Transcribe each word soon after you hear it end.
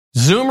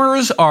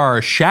Zoomers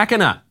are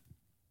shacking up.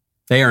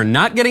 They are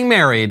not getting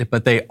married,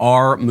 but they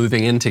are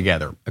moving in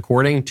together.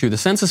 According to the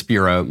Census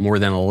Bureau, more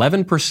than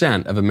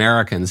 11% of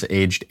Americans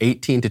aged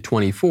 18 to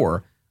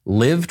 24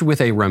 lived with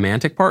a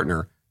romantic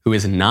partner who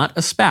is not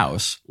a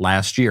spouse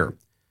last year.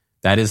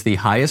 That is the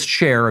highest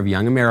share of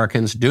young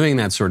Americans doing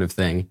that sort of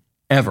thing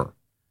ever.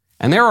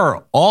 And there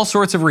are all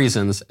sorts of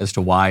reasons as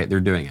to why they're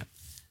doing it.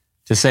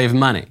 To save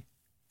money,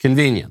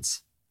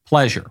 convenience,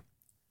 pleasure.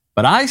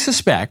 But I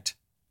suspect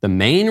the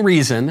main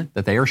reason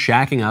that they are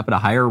shacking up at a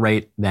higher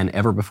rate than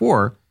ever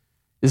before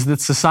is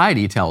that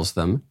society tells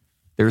them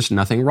there's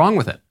nothing wrong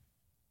with it.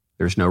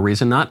 There's no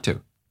reason not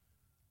to.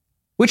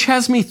 Which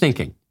has me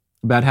thinking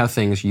about how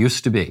things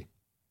used to be.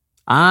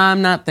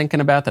 I'm not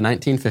thinking about the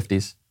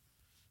 1950s.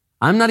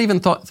 I'm not even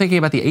thinking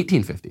about the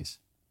 1850s.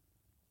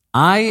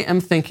 I am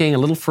thinking a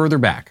little further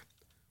back,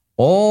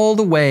 all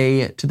the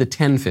way to the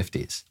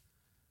 1050s,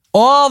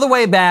 all the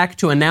way back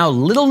to a now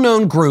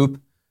little-known group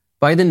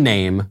by the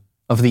name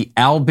of the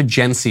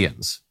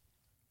Albigensians.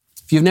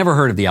 If you've never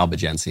heard of the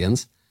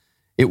Albigensians,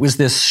 it was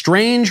this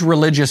strange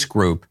religious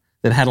group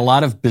that had a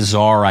lot of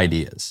bizarre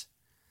ideas.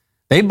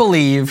 They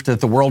believed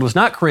that the world was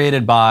not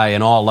created by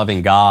an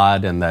all-loving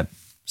God and that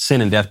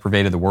sin and death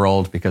pervaded the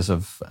world because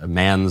of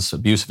man's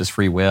abuse of his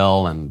free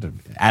will and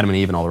Adam and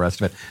Eve and all the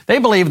rest of it. They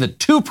believed that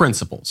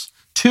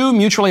two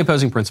mutually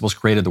opposing principles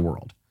created the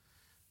world.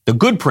 The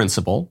good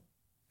principle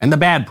and the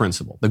bad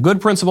principle. The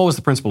good principle was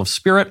the principle of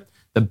spirit.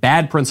 The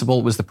bad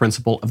principle was the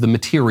principle of the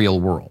material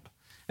world.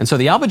 And so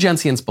the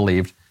Albigensians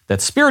believed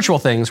that spiritual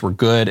things were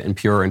good and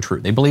pure and true.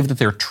 They believed that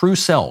their true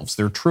selves,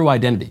 their true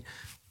identity,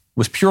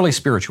 was purely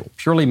spiritual,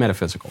 purely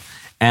metaphysical.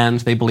 And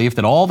they believed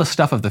that all the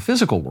stuff of the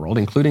physical world,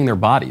 including their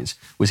bodies,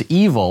 was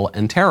evil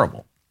and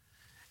terrible.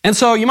 And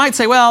so you might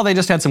say, well, they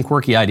just had some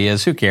quirky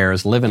ideas. Who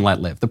cares? Live and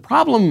let live. The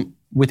problem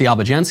with the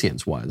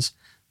Albigensians was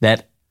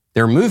that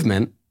their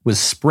movement was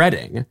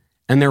spreading,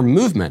 and their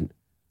movement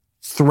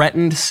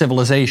threatened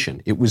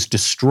civilization. It was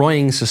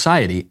destroying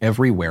society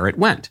everywhere it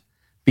went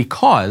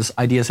because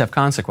ideas have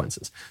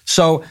consequences.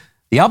 So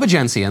the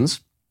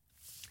Albigensians,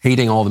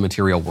 hating all the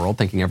material world,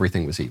 thinking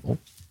everything was evil,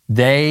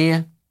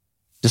 they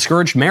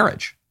discouraged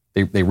marriage.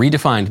 They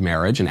redefined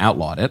marriage and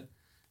outlawed it.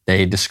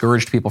 They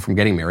discouraged people from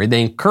getting married.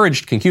 They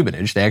encouraged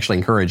concubinage. They actually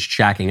encouraged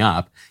shacking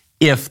up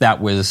if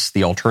that was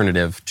the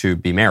alternative to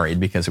be married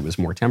because it was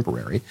more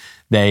temporary.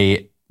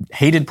 They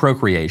hated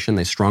procreation.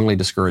 They strongly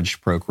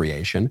discouraged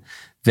procreation.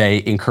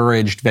 They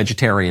encouraged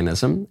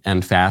vegetarianism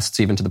and fasts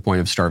even to the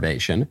point of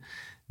starvation.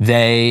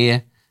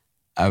 They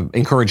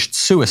encouraged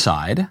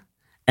suicide,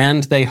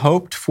 and they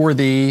hoped for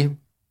the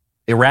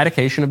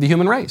eradication of the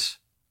human race,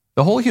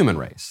 the whole human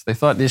race. They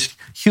thought this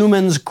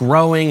humans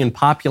growing and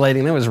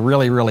populating, that was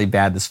really, really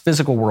bad. This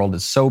physical world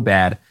is so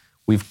bad,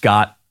 we've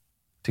got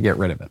to get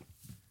rid of it.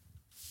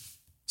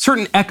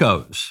 Certain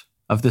echoes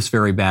of this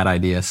very bad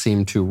idea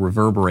seem to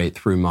reverberate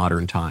through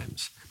modern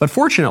times. But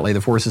fortunately,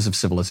 the forces of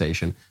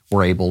civilization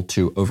were able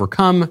to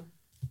overcome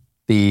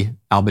the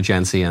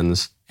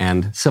Albigensians,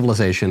 and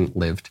civilization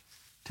lived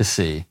to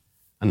see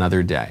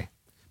another day.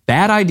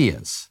 Bad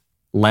ideas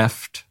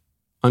left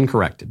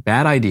uncorrected,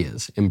 bad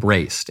ideas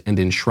embraced and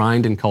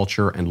enshrined in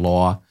culture and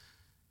law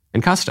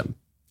and custom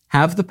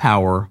have the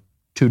power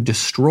to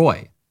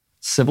destroy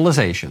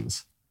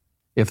civilizations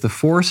if the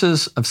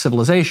forces of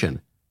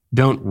civilization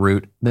don't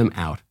root them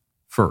out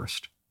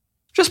first.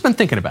 Just been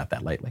thinking about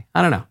that lately.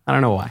 I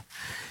don't know why.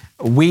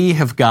 We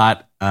have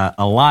got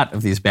a lot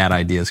of these bad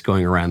ideas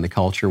going around the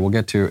culture.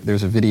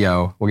 There's a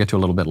video we'll get to a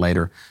little bit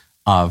later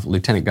of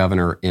Lieutenant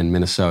Governor in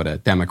Minnesota,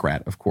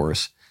 Democrat, of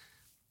course,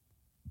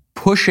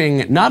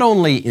 pushing not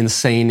only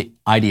insane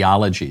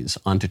ideologies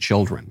onto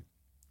children,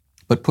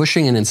 but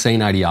pushing an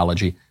insane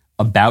ideology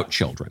about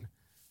children,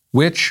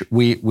 which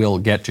we will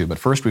get to. But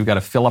first, we've got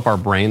to fill up our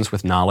brains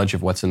with knowledge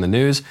of what's in the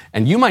news.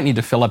 And you might need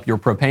to fill up your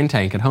propane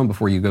tank at home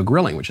before you go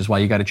grilling, which is why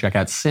you got to check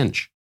out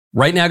Cinch.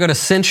 Right now, go to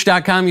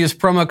cinch.com, use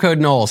promo code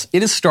Knowles.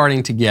 It is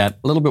starting to get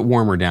a little bit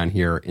warmer down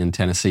here in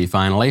Tennessee,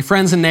 finally.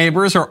 Friends and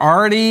neighbors are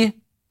already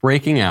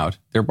breaking out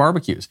their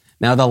barbecues.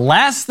 Now, the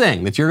last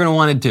thing that you're going to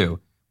want to do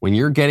when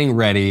you're getting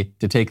ready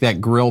to take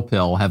that grill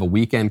pill, have a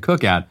weekend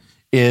cookout,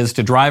 is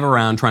to drive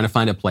around trying to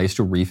find a place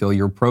to refill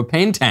your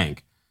propane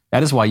tank.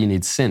 That is why you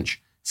need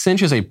Cinch.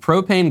 Cinch is a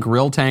propane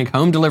grill tank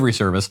home delivery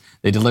service.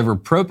 They deliver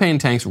propane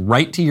tanks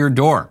right to your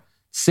door.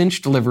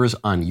 Cinch delivers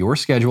on your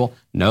schedule.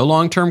 No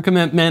long-term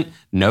commitment,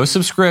 no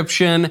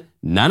subscription,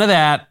 none of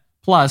that.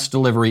 Plus,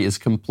 delivery is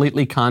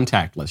completely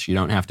contactless. You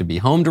don't have to be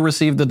home to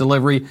receive the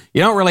delivery.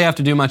 You don't really have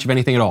to do much of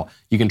anything at all.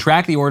 You can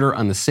track the order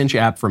on the Cinch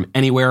app from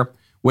anywhere.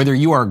 Whether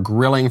you are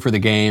grilling for the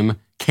game,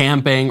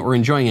 camping, or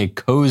enjoying a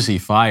cozy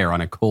fire on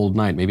a cold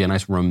night, maybe a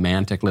nice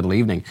romantic little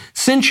evening,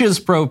 Cinch's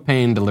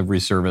propane delivery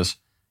service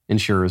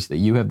ensures that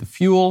you have the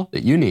fuel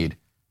that you need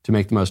to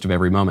make the most of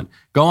every moment.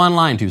 Go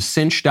online to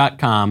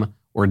cinch.com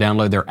or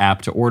download their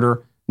app to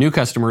order. New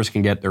customers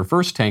can get their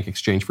first tank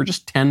exchange for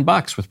just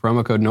 $10 with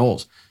promo code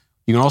Knowles.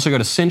 You can also go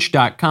to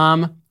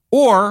cinch.com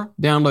or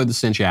download the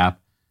Cinch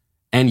app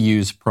and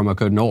use promo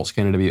code Knowles,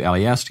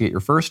 KNWLES, to get your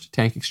first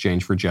tank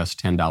exchange for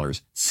just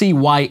 $10.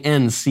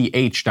 CYNCH.com.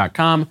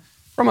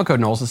 Promo code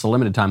Knowles is a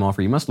limited time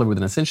offer. You must live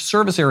within a Cinch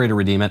service area to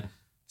redeem it.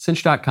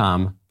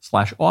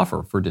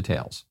 Cinch.com/offer for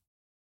details.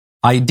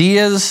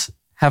 Ideas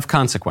have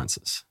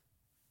consequences.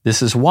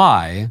 This is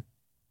why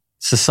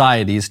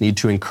societies need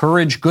to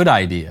encourage good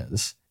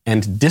ideas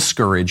and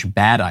discourage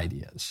bad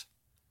ideas.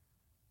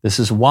 This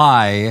is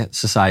why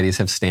societies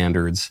have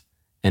standards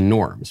and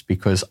norms,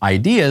 because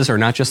ideas are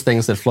not just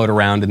things that float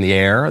around in the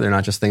air. They're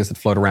not just things that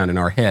float around in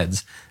our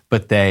heads,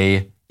 but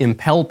they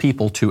impel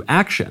people to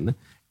action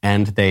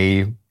and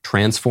they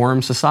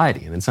transform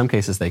society. And in some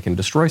cases, they can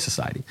destroy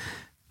society.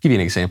 I'll give you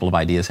an example of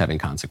ideas having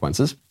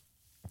consequences.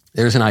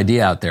 There's an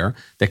idea out there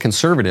that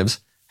conservatives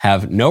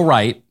have no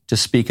right to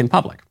speak in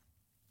public.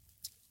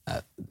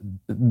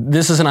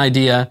 This is an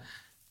idea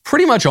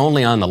pretty much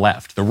only on the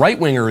left. The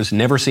right-wingers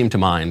never seem to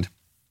mind,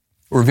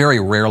 or very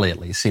rarely at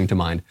least seem to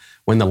mind,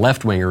 when the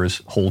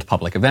left-wingers hold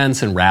public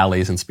events and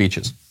rallies and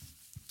speeches.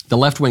 The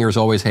left-wingers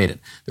always hate it.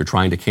 They're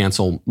trying to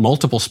cancel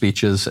multiple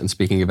speeches and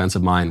speaking events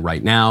of mine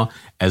right now,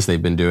 as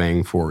they've been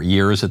doing for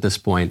years at this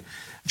point.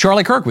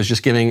 Charlie Kirk was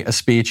just giving a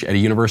speech at a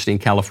university in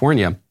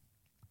California,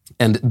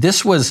 and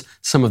this was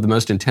some of the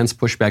most intense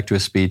pushback to a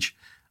speech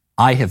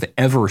I have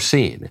ever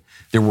seen.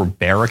 There were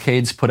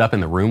barricades put up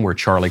in the room where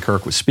Charlie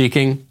Kirk was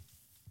speaking.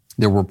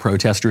 There were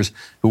protesters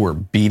who were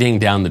beating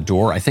down the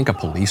door. I think a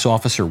police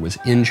officer was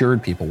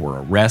injured. People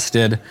were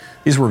arrested.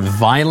 These were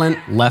violent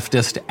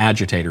leftist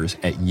agitators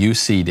at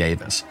UC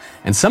Davis.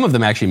 And some of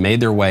them actually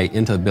made their way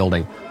into the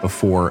building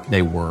before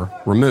they were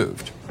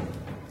removed.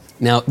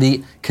 Now,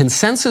 the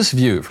consensus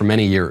view for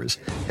many years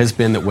has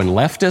been that when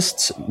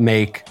leftists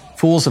make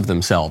fools of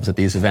themselves at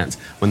these events,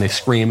 when they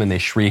scream and they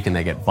shriek and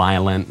they get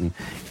violent, and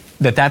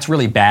that's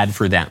really bad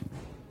for them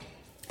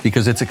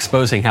because it's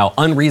exposing how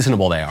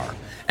unreasonable they are.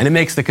 And it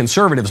makes the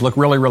conservatives look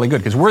really, really good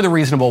because we're the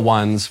reasonable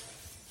ones.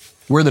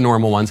 We're the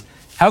normal ones.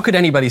 How could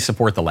anybody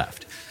support the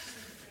left?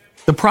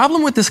 The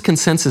problem with this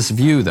consensus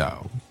view,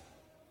 though,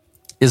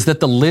 is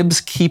that the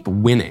libs keep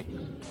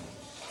winning.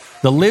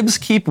 The libs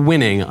keep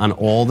winning on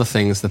all the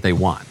things that they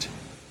want.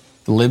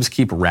 The libs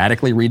keep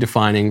radically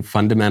redefining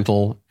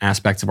fundamental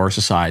aspects of our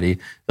society.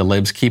 The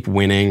libs keep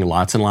winning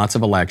lots and lots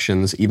of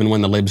elections. Even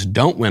when the libs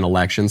don't win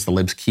elections, the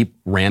libs keep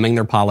ramming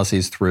their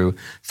policies through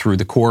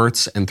the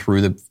courts and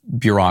through the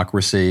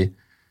bureaucracy.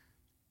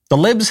 The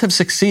libs have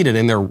succeeded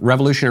in their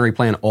revolutionary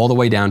plan all the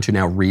way down to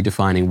now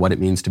redefining what it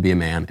means to be a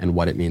man and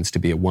what it means to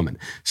be a woman.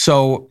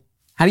 So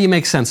how do you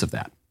make sense of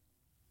that?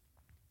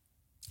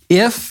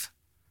 If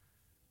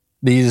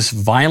these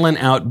violent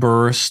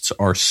outbursts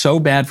are so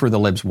bad for the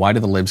libs, why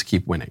do the libs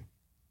keep winning?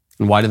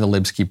 And why do the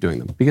libs keep doing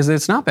them? Because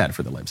it's not bad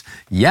for the libs.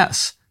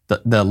 Yes,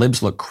 the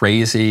libs look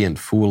crazy and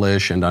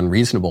foolish and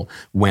unreasonable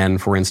when,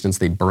 for instance,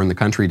 they burn the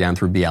country down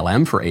through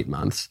BLM for 8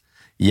 months.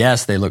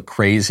 Yes, they look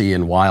crazy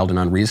and wild and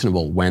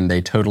unreasonable when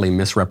they totally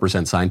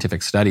misrepresent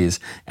scientific studies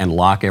and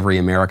lock every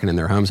American in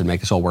their homes and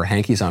make us all wear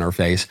hankies on our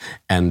face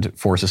and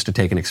force us to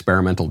take an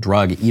experimental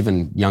drug,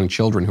 even young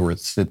children who are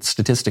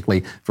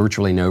statistically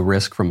virtually no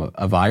risk from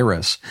a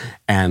virus.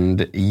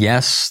 And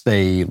yes,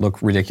 they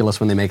look ridiculous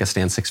when they make us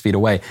stand 6 feet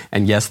away.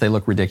 And yes, they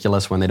look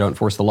ridiculous when they don't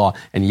enforce the law.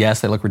 And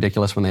yes, they look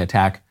ridiculous when they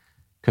attack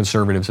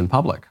conservatives in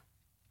public.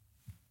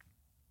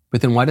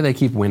 But then why do they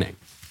keep winning?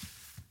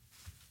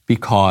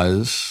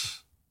 Because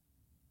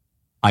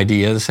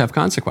ideas have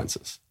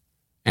consequences.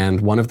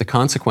 And one of the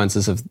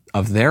consequences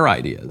of their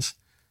ideas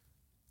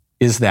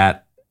is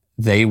that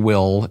they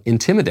will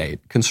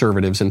intimidate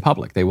conservatives in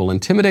public. They will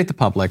intimidate the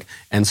public,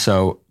 and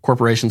so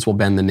corporations will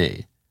bend the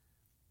knee.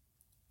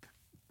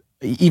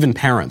 Even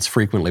parents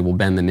frequently will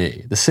bend the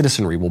knee. The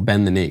citizenry will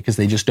bend the knee because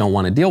they just don't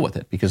want to deal with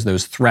it because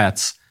those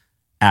threats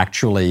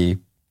actually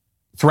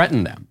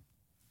threaten them,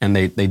 and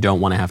they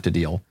don't want to have to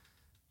deal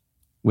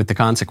with the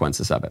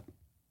consequences of it.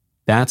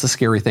 That's a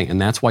scary thing, and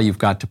that's why you've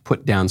got to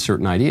put down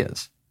certain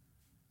ideas.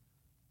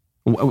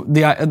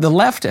 The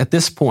left at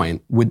this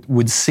point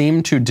would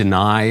seem to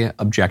deny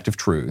objective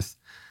truth,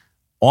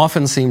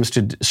 often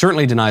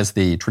certainly denies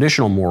the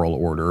traditional moral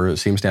order, it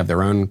seems to have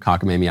their own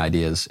cockamamie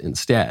ideas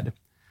instead.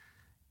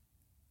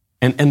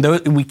 And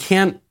we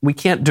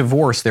can't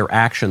divorce their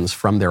actions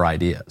from their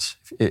ideas.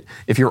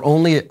 If you're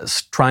only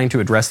trying to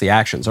address the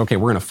actions, okay,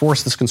 we're going to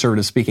force this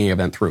conservative speaking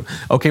event through.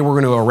 Okay, we're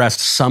going to arrest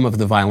some of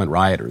the violent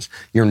rioters.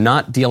 You're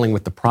not dealing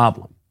with the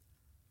problem.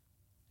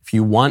 If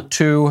you want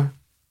to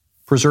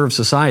preserve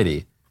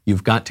society,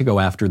 you've got to go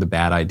after the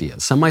bad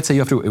ideas. Some might say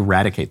you have to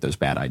eradicate those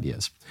bad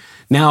ideas.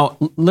 Now,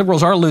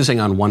 liberals are losing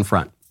on one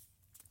front.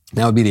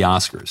 That would be the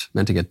Oscars.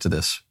 Meant to get to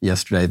this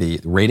yesterday.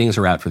 The ratings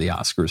are out for the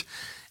Oscars.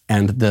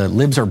 And the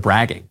libs are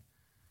bragging.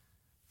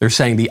 They're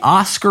saying the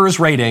Oscars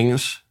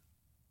ratings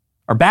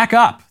are back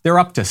up. They're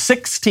up to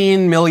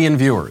 16 million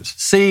viewers.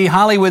 See,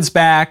 Hollywood's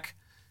back.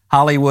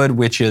 Hollywood,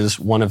 which is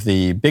one of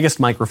the biggest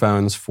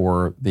microphones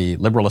for the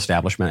liberal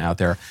establishment out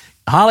there.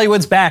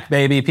 Hollywood's back,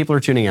 baby. People are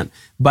tuning in.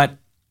 But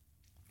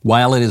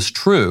while it is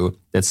true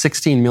that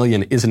 16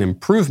 million is an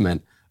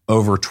improvement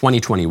over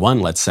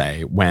 2021, let's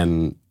say,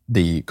 when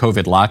the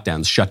COVID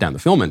lockdowns shut down the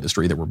film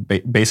industry, there were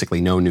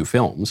basically no new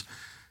films.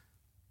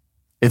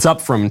 It's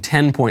up from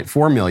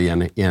 10.4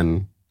 million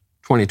in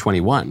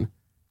 2021.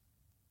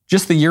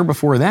 Just the year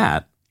before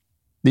that,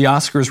 the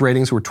Oscars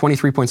ratings were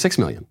 23.6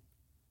 million.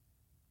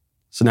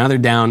 So now they're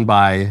down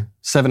by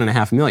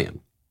 7.5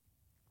 million.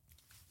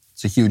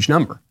 It's a huge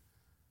number.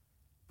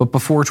 But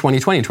before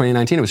 2020,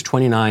 2019, it was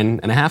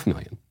 29.5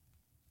 million.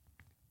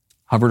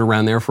 Hovered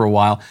around there for a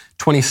while.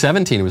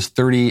 2017, it was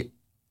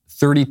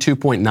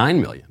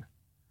 32.9 million.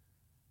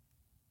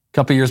 A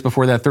couple years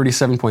before that,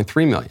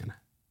 37.3 million.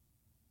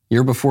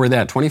 Year before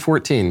that,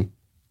 2014,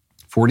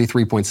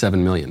 43.7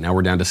 million. Now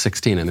we're down to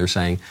 16, and they're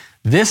saying,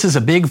 this is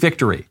a big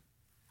victory.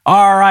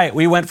 All right,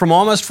 we went from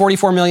almost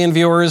 44 million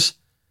viewers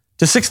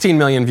to 16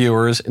 million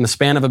viewers in the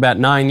span of about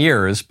 9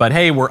 years, but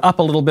hey, we're up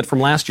a little bit from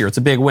last year. It's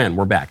a big win.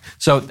 We're back.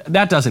 So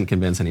that doesn't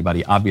convince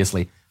anybody.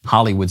 Obviously,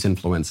 Hollywood's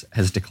influence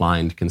has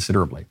declined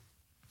considerably.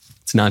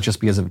 It's not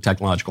just because of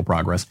technological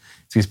progress.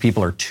 It's because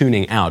people are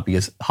tuning out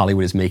because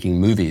Hollywood is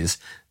making movies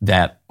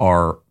that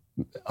are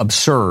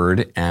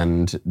absurd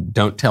and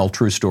don't tell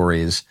true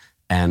stories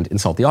and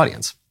insult the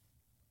audience.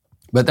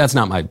 But that's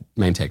not my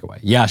main takeaway.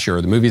 Yeah,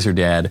 sure, the movies are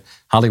dead.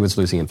 Hollywood's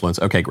losing influence.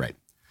 Okay, great.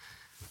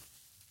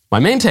 My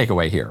main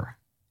takeaway here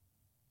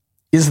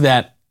is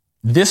that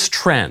this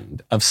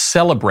trend of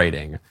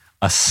celebrating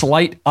a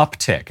slight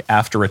uptick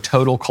after a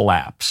total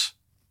collapse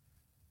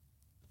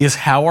is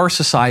how our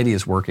society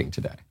is working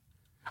today.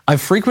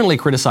 I've frequently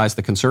criticized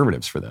the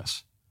conservatives for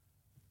this.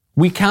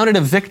 We count it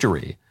a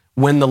victory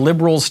when the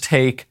liberals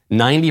take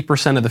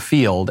 90% of the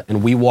field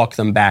and we walk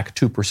them back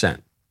 2%.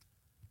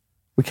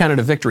 We count it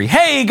a victory.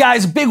 Hey,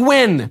 guys, big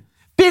win.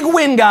 Big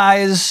win,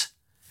 guys.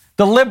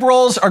 The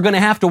liberals are going to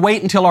have to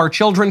wait until our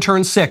children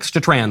turn 6 to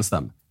trans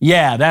them.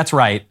 Yeah, that's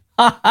right.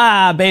 Ha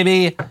ha,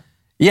 baby.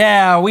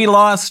 Yeah, we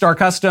lost our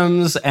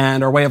customs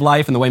and our way of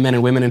life and the way men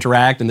and women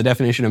interact and the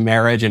definition of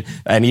marriage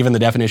and even the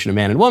definition of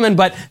man and woman.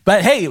 But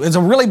hey, it's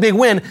a really big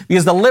win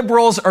because the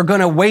liberals are going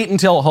to wait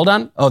until, hold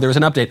on. Oh, there's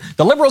an update.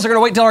 The liberals are going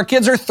to wait until our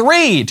kids are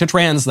 3 to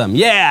trans them.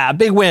 Yeah,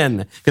 big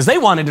win. Because they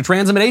wanted to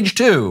trans them at age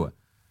 2.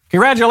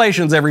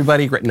 Congratulations,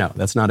 everybody. No,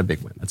 that's not a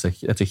big win. That's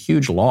a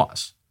huge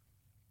loss.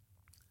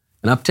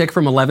 An uptick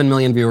from 11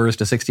 million viewers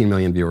to 16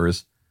 million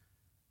viewers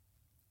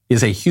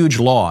is a huge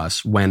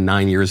loss when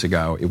 9 years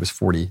ago it was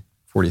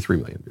 43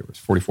 million viewers,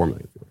 44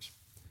 million viewers.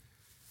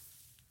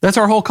 That's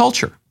our whole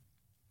culture.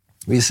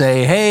 We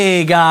say,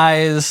 hey,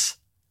 guys,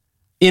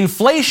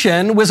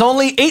 inflation was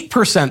only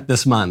 8%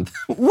 this month.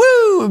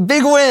 Woo,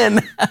 big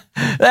win.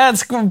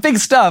 That's big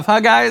stuff,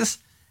 huh, guys?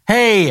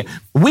 Hey,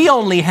 we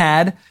only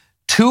had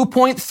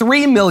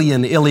 2.3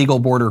 million illegal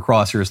border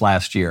crossers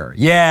last year.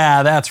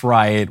 Yeah, that's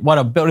right. What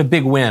a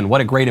big win.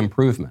 What a great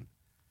improvement.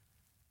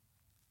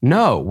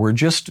 No, we're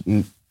just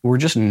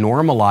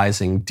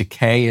normalizing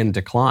decay and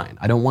decline.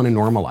 I don't want to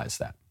normalize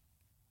that.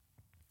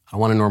 I don't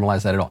want to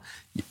normalize that at all.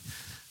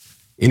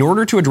 In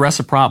order to address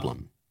a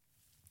problem,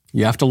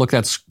 you have to look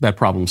that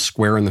problem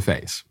square in the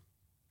face.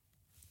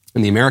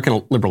 And the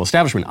American liberal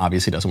establishment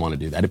obviously doesn't want to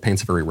do that. It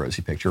paints a very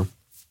rosy picture.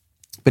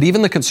 But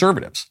even the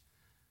conservatives,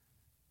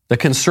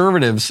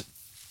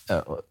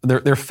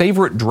 their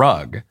favorite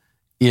drug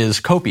is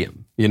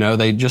copium. You know,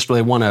 they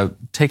want to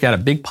take out a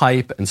big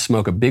pipe and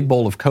smoke a big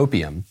bowl of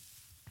copium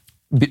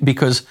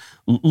because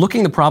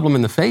looking the problem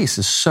in the face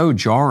is so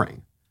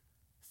jarring.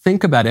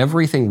 Think about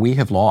everything we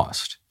have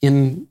lost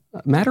in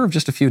a matter of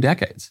just a few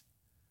decades.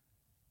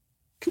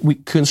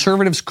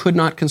 Conservatives could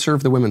not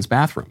conserve the women's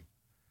bathroom.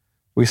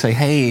 We say,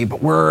 hey,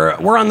 but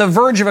we're on the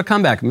verge of a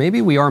comeback.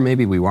 Maybe we are,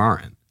 maybe we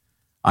aren't.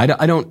 I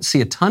don't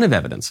see a ton of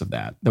evidence of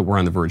that we're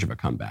on the verge of a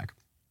comeback,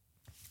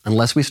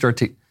 unless we start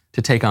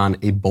to take on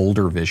a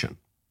bolder vision.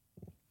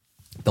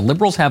 The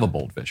liberals have a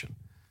bold vision,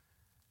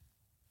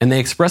 and they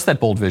express that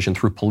bold vision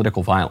through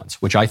political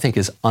violence, which I think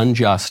is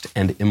unjust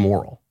and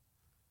immoral.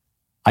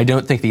 I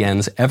don't think the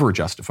ends ever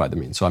justify the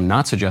means, so I'm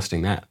not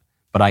suggesting that.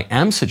 But I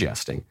am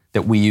suggesting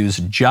that we use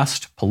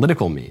just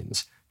political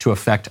means to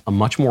affect a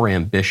much more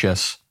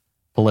ambitious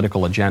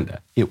political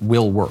agenda. It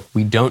will work.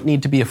 We don't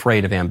need to be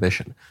afraid of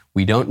ambition.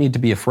 We don't need to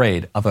be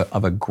afraid of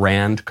a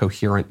grand,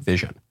 coherent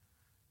vision.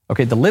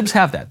 Okay, the libs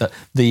have that.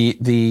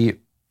 The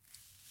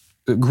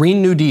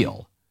Green New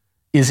Deal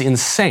is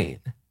insane,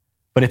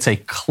 but it's a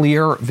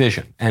clear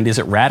vision. And is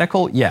it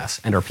radical?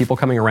 Yes. And are people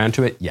coming around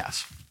to it?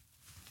 Yes.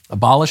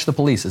 Abolish the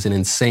police is an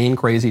insane,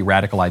 crazy,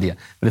 radical idea,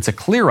 but it's a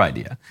clear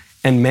idea.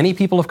 And many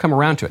people have come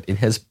around to it.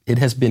 It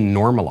has been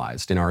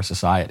normalized in our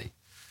society.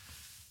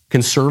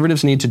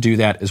 Conservatives need to do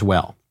that as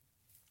well.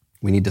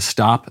 We need to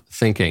stop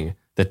thinking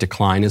that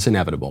decline is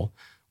inevitable.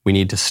 We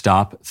need to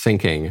stop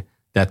thinking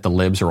that the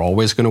libs are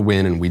always going to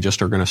win and we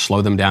just are going to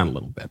slow them down a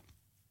little bit.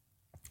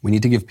 We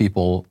need to give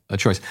people a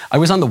choice. I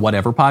was on the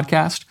Whatever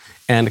podcast,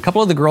 and a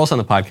couple of the girls on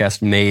the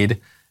podcast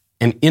made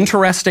an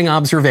interesting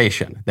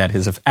observation that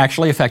has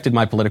actually affected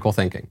my political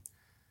thinking,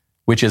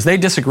 which is they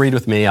disagreed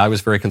with me. I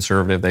was very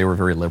conservative. They were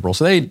very liberal.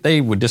 So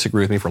they would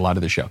disagree with me for a lot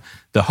of the show.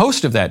 The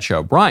host of that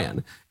show,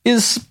 Brian,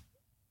 is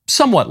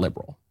somewhat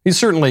liberal. He's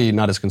certainly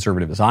not as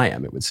conservative as I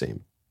am, it would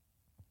seem.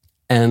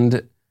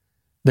 And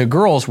the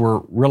girls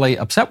were really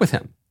upset with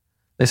him.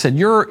 They said,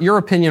 your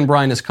opinion,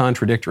 Brian, is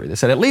contradictory. They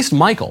said, at least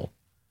Michael,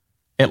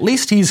 at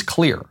least he's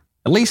clear.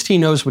 At least he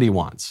knows what he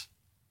wants.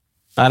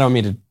 I don't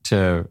mean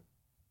to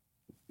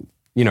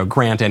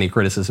grant any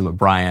criticism of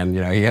Brian.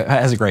 He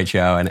has a great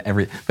show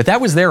but that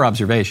was their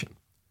observation.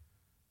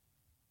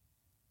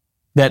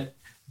 That,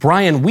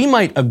 Brian, we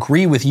might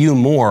agree with you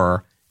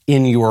more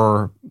in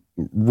your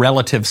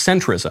relative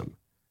centrism,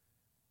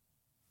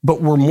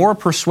 but we're more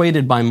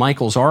persuaded by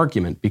Michael's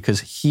argument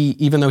because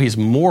even though he's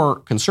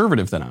more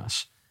conservative than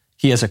us,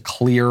 he has a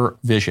clear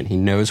vision. He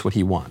knows what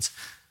he wants.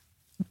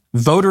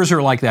 Voters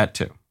are like that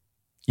too.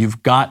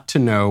 You've got to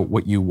know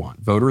what you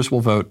want. Voters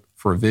will vote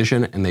for a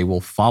vision and they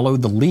will follow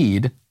the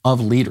lead of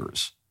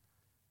leaders.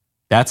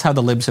 That's how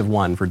the libs have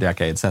won for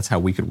decades. That's how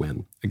we could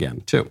win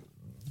again too.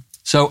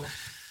 So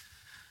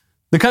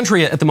the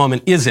country at the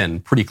moment is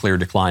in pretty clear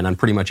decline on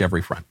pretty much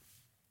every front.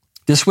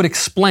 This would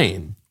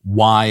explain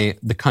why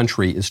the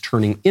country is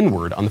turning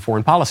inward on the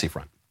foreign policy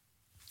front.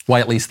 Why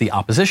at least the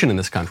opposition in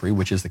this country,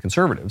 which is the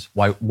conservatives,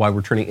 why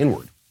we're turning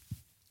inward.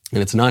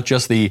 And it's not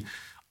just the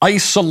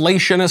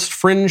isolationist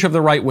fringe of the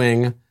right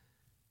wing.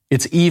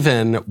 It's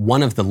even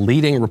one of the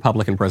leading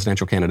Republican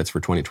presidential candidates for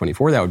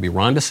 2024. That would be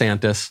Ron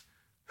DeSantis,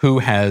 who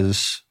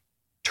has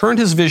turned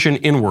his vision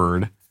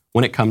inward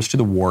when it comes to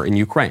the war in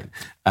Ukraine.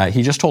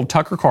 He just told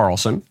Tucker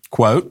Carlson,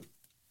 quote,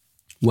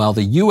 while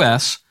the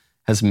U.S.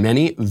 has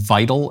many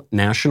vital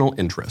national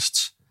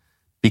interests,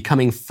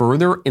 becoming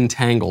further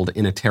entangled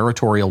in a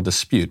territorial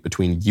dispute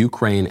between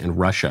Ukraine and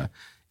Russia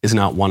is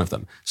not one of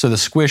them. So the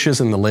squishes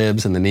and the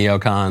libs and the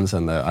neocons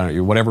and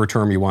the whatever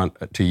term you want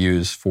to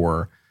use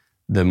for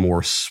the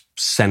more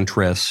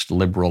centrist,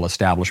 liberal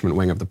establishment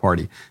wing of the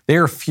party, they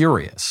are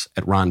furious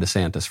at Ron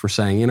DeSantis for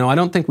saying, I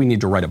don't think we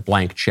need to write a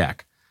blank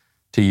check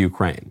to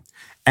Ukraine.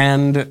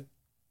 And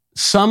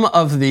some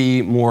of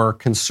the more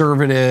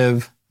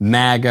conservative,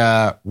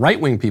 MAGA,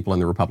 right-wing people in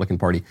the Republican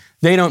Party,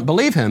 they don't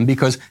believe him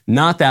because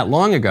not that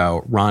long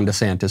ago, Ron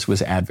DeSantis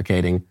was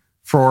advocating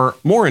for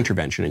more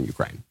intervention in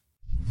Ukraine.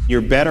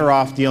 You're better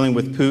off dealing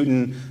with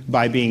Putin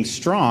by being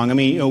strong. I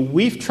mean,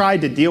 we've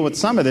tried to deal with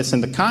some of this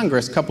in the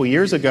Congress. A couple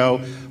years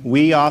ago,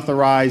 we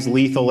authorized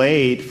lethal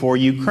aid for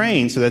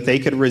Ukraine so that they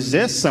could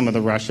resist some of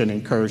the Russian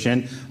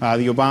incursion.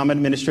 The Obama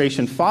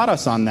administration fought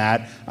us on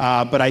that.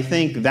 But I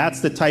think that's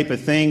the type of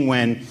thing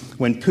when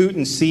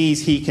Putin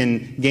sees he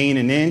can gain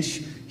an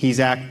inch, he's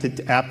apt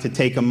to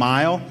take a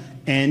mile.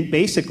 And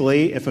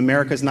basically, if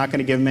America's not going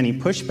to give him any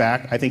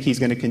pushback, I think he's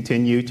going to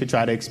continue to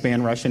try to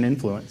expand Russian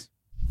influence.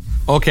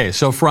 Okay,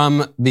 so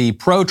from the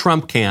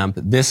pro-Trump camp,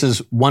 this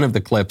is one of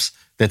the clips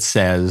that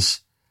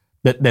says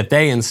that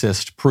they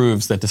insist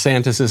proves that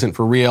DeSantis isn't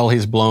for real,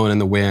 he's blowing in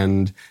the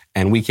wind,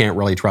 and we can't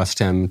really trust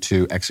him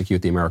to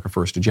execute the America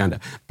First agenda.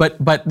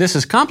 But this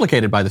is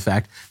complicated by the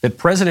fact that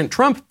President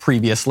Trump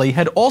previously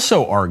had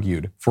also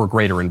argued for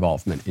greater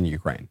involvement in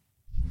Ukraine.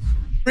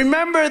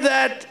 Remember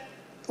that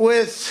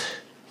with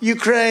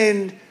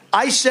Ukraine,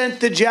 I sent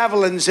the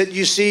javelins that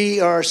you see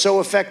are so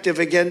effective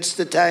against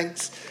the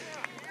tanks.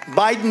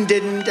 Biden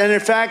didn't, and in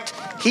fact,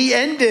 he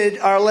ended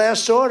our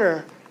last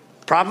order.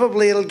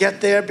 Probably it'll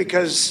get there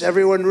because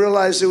everyone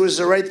realized it was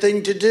the right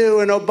thing to do.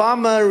 And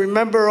Obama,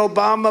 remember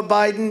Obama,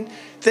 Biden,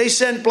 they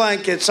sent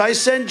blankets. I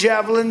sent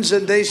javelins,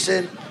 and they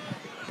sent,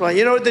 well,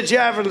 you know what the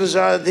javelins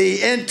are?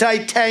 The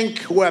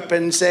anti-tank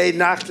weapons. They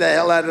knocked the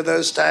hell out of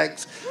those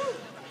tanks.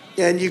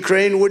 And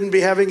Ukraine wouldn't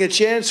be having a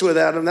chance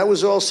without them. That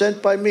was all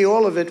sent by me,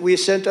 all of it. We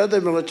sent other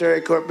military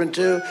equipment,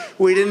 too.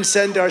 We didn't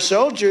send our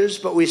soldiers,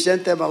 but we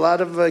sent them a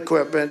lot of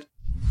equipment.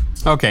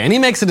 Okay, and he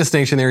makes a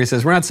distinction there. He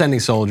says, we're not sending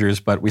soldiers,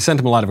 but we sent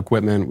them a lot of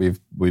equipment.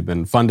 We've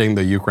been funding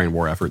the Ukraine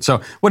war effort.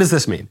 So what does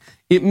this mean?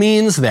 It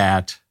means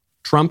that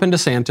Trump and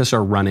DeSantis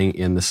are running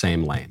in the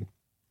same lane.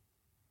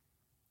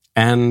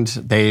 And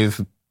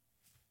they've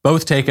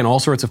both taken all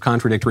sorts of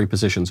contradictory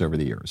positions over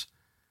the years.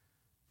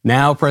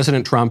 Now,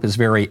 President Trump is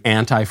very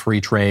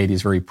anti-free trade.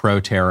 He's very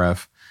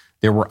pro-tariff.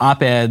 There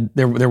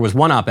was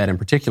one op-ed in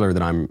particular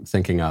that I'm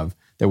thinking of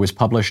that was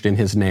published in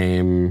his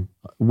name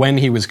when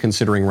he was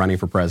considering running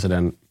for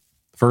president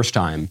the first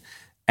time.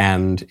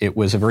 And it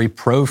was a very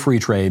pro-free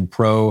trade,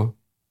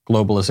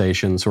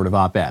 pro-globalization sort of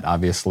op-ed.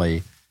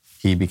 Obviously,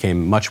 he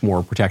became much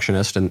more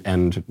protectionist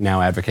and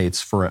now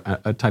advocates for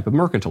a type of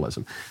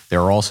mercantilism. There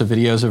are also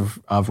videos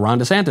of Ron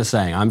DeSantis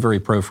saying, I'm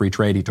very pro-free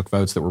trade. He took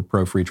votes that were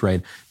pro-free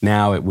trade.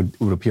 Now it would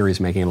appear he's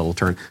making a little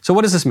turn. So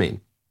what does this mean?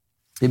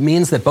 It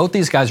means that both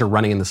these guys are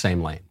running in the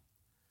same lane.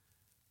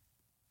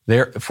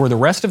 For the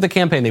rest of the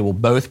campaign, they will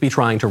both be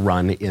trying to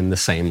run in the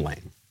same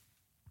lane.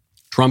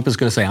 Trump is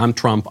going to say, I'm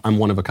Trump, I'm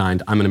one of a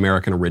kind, I'm an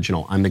American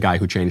original, I'm the guy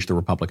who changed the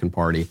Republican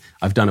Party,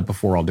 I've done it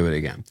before, I'll do it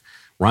again.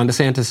 Ron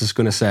DeSantis is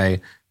going to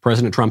say,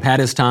 President Trump had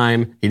his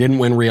time, he didn't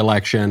win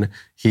re-election,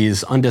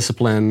 he's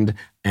undisciplined,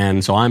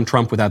 and so I'm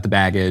Trump without the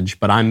baggage,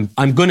 but I'm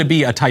going to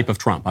be a type of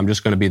Trump. I'm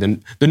just going to be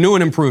the new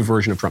and improved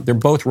version of Trump. They're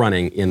both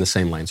running in the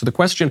same lane. So the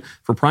question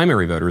for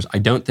primary voters, I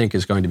don't think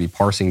is going to be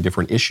parsing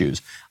different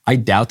issues. I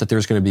doubt that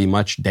there's going to be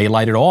much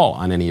daylight at all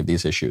on any of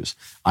these issues.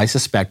 I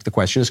suspect the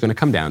question is going to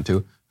come down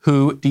to,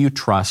 who do you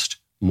trust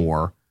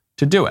more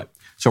to do it.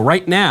 So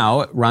right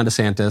now, Ron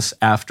DeSantis,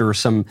 after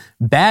some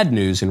bad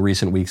news in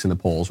recent weeks in the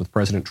polls with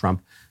President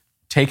Trump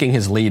taking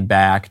his lead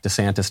back,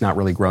 DeSantis not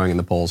really growing in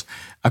the polls,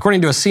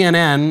 according to a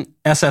CNN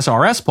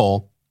SSRS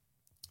poll,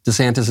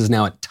 DeSantis is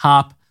now at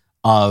top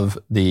of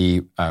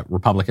the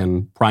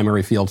Republican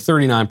primary field,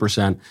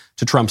 39%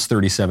 to Trump's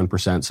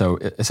 37%, so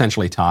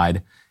essentially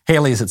tied.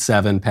 Haley's at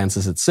 7, Pence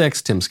is at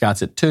 6, Tim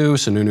Scott's at 2,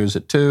 Sununu's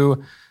at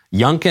 2.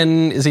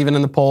 Youngkin is even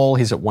in the poll.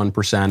 He's at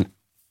 1%.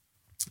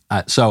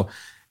 So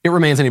it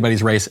remains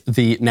anybody's race.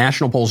 The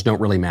national polls don't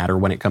really matter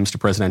when it comes to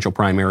presidential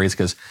primaries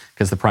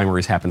because the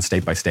primaries happen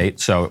state by state.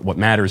 So what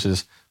matters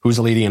is who's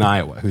leading in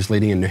Iowa, who's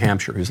leading in New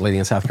Hampshire, who's leading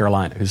in South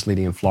Carolina, who's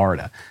leading in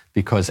Florida.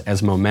 Because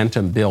as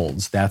momentum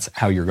builds, that's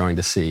how you're going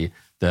to see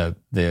the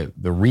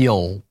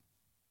real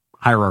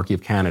hierarchy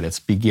of candidates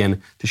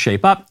begin to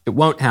shape up. It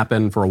won't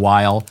happen for a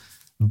while,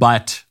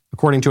 but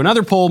according to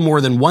another poll,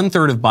 more than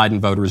 1/3 of Biden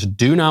voters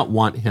do not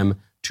want him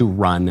to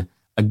run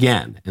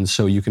again. And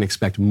so you can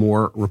expect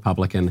more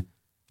Republican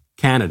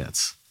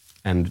candidates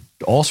and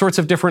all sorts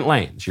of different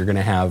lanes. You're going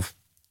to have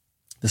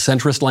the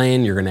centrist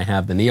lane, you're going to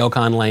have the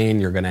neocon lane,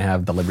 you're going to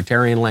have the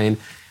libertarian lane,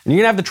 and you're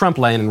going to have the Trump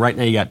lane. And right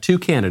now you got 2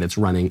 candidates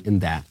running in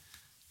that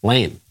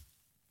lane.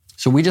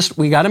 So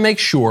we got to make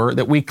sure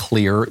that we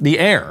clear the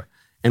air.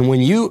 And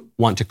when you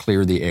want to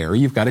clear the air,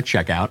 you've got to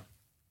check out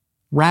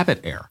Rabbit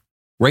Air.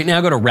 Right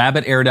now, go to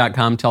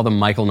rabbitair.com, tell them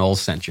Michael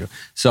Knowles sent you.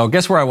 So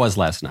guess where I was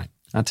last night?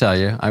 I'll tell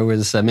you, I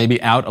was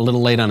maybe out a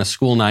little late on a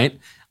school night.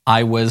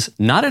 I was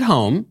not at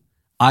home.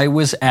 I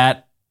was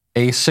at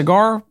a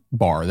cigar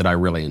bar that I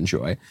really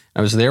enjoy.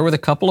 I was there with a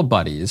couple of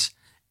buddies,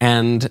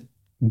 and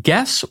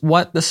guess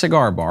what the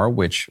cigar bar,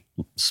 which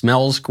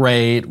smells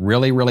great,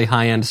 really, really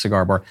high-end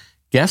cigar bar,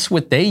 guess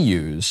what they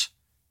use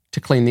to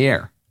clean the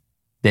air?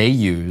 They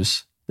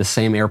use the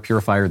same air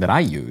purifier that I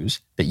use,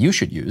 that you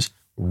should use,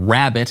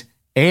 Rabbit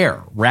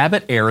Air.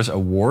 Rabbit Air's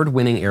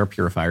award-winning air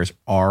purifiers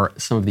are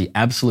some of the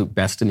absolute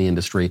best in the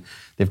industry.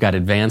 They've got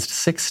advanced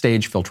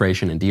 6-stage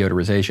filtration and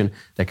deodorization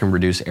that can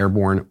reduce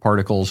airborne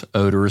particles,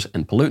 odors,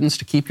 and pollutants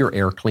to keep your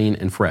air clean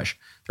and fresh.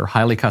 They're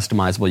highly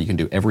customizable. You can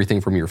do everything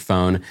from your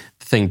phone.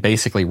 The thing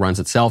basically runs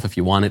itself if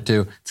you want it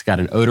to. It's got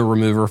an odor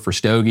remover for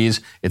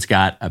stogies. It's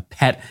got a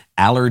pet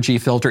allergy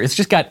filter. It's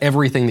just got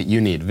everything that you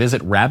need.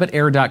 Visit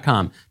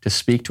rabbitair.com to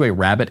speak to a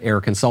Rabbit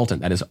Air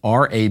consultant. That is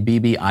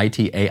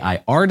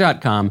rabbitair.com.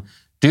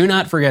 Do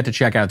not forget to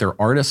check out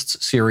their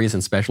Artists Series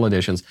and Special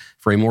Editions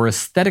for a more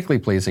aesthetically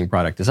pleasing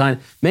product design.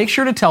 Make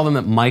sure to tell them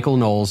that Michael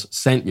Knowles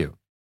sent you.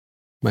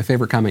 My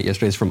favorite comment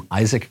yesterday is from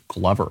Isaac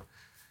Glover,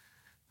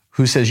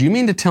 who says, "You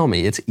mean to tell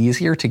me it's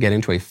easier to get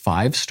into a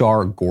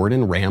 5-star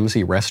Gordon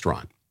Ramsay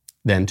restaurant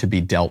than to be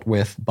dealt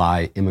with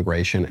by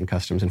immigration and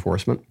customs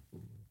enforcement?"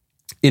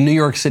 In New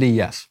York City,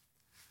 yes.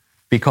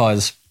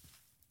 Because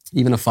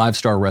even a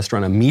 5-star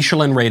restaurant, a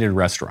Michelin-rated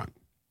restaurant,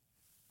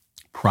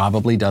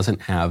 probably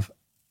doesn't have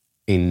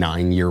a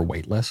 9-year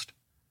wait list.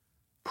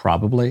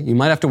 Probably. You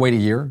might have to wait a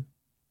year.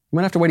 You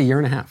might have to wait a year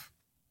and a half.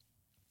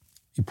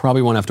 You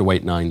probably won't have to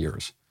wait 9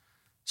 years.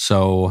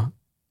 So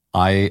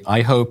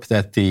I hope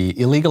that the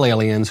illegal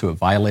aliens who have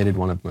violated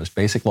one of the most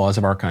basic laws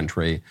of our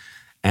country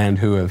and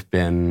who have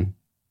been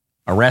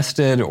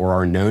arrested or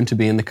are known to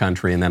be in the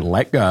country and then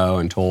let go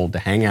and told to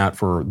hang out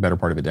for the better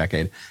part of a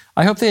decade,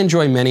 I hope they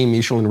enjoy many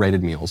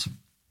Michelin-rated meals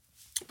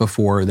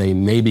before they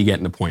maybe get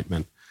an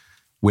appointment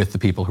with the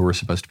people who are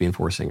supposed to be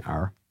enforcing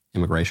our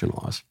immigration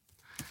laws.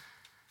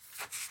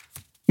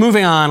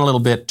 Moving on a little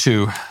bit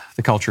to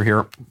the culture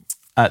here.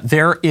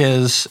 There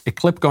is a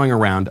clip going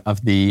around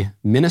of the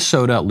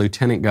Minnesota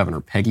Lieutenant Governor,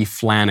 Peggy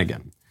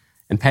Flanagan.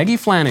 And Peggy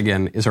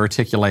Flanagan is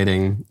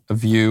articulating a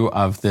view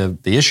of the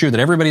issue that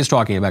everybody's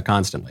talking about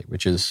constantly,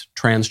 which is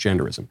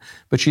transgenderism.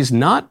 But she's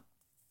not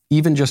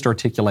even just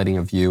articulating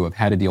a view of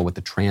how to deal with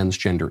the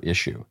transgender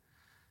issue.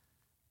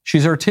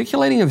 She's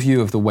articulating a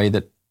view of the way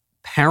that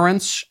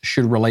parents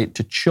should relate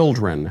to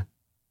children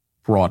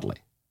broadly.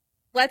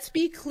 Let's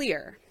be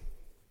clear.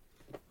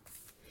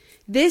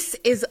 This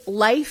is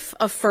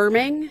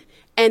life-affirming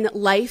and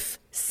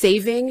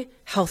life-saving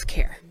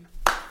healthcare.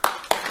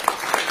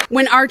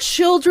 When our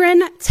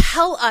children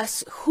tell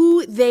us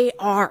who they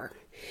are,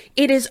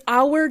 it is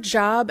our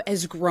job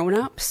as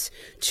grown-ups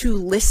to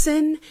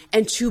listen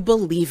and to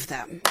believe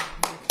them.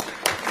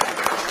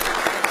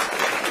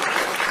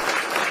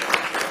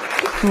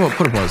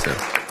 Put a pause there.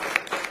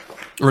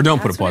 Or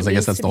don't put a pause. I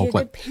guess that's the whole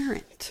clip.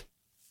 Parent.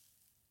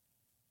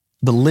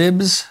 The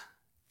libs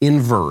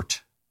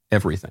invert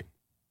everything.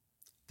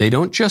 They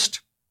don't just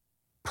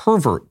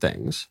pervert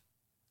things,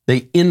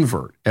 they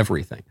invert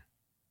everything.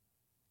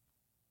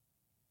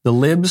 The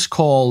libs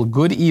call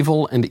good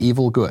evil and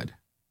evil good.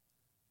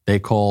 They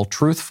call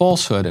truth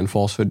falsehood and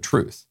falsehood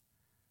truth.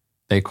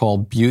 They call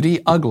beauty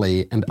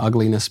ugly and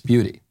ugliness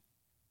beauty.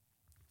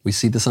 We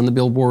see this on the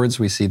billboards,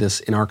 we see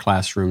this in our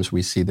classrooms,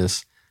 we see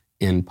this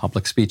in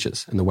public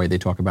speeches and the way they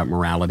talk about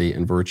morality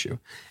and virtue.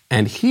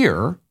 And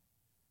here,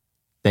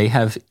 they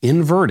have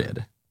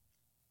inverted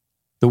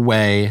the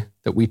way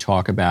that we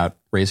talk about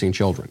raising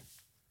children.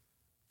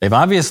 They've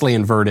obviously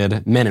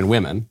inverted men and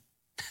women.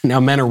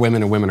 Now men are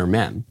women and women are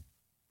men.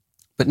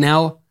 But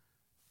now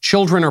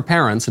children are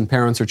parents and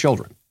parents are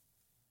children.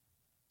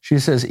 She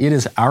says it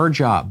is our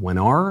job, when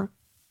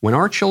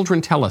our children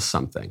tell us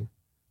something,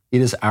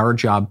 it is our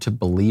job to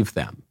believe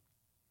them.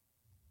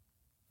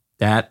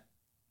 That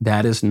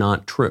is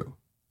not true.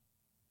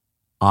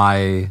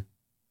 I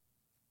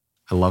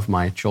love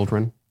my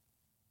children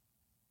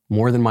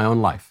more than my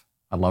own life.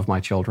 I love my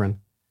children.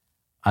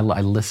 I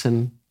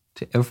listen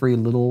to every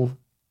little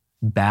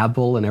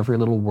babble and every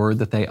little word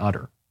that they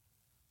utter.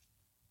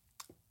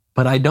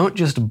 But I don't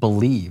just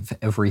believe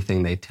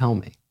everything they tell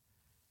me,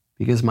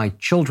 because my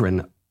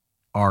children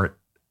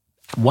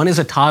one is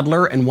a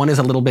toddler and one is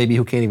a little baby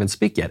who can't even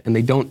speak yet, and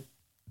they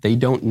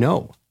don't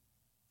know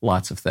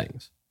lots of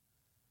things.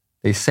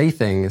 They say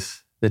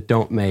things that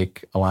don't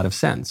make a lot of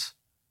sense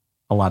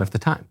a lot of the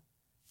time.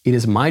 It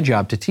is my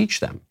job to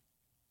teach them,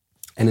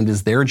 and it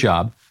is their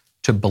job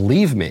to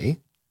believe me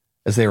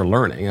as they are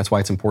learning. That's why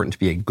it's important to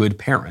be a good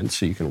parent,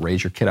 so you can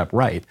raise your kid up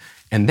right.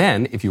 And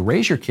then, if you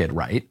raise your kid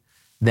right,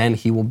 then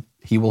he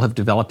will have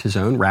developed his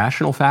own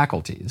rational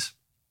faculties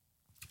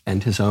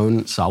and his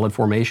own solid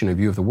formation and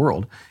view of the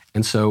world.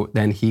 And so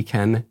then he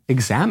can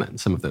examine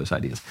some of those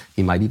ideas.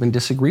 He might even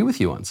disagree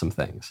with you on some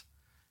things.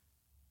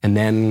 And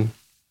then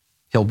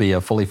he'll be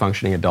a fully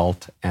functioning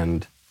adult,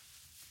 and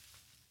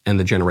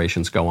the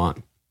generations go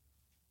on.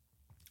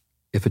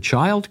 If a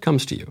child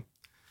comes to you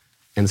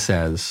and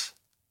says,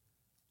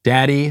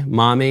 "Daddy,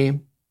 Mommy,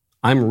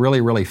 I'm really,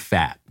 really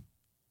fat,"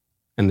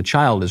 and the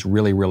child is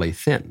really, really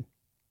thin,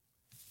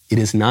 it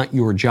is not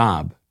your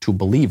job to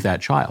believe that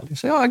child. You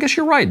say, "Oh, I guess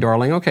you're right,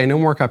 darling. Okay, no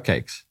more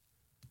cupcakes."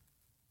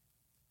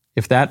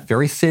 If that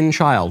very thin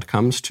child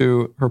comes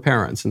to her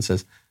parents and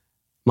says,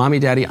 "Mommy,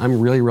 Daddy,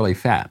 I'm really, really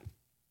fat,"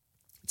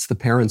 it's the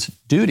parent's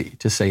duty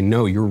to say,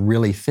 "No, you're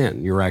really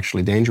thin. You're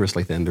actually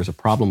dangerously thin. There's a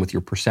problem with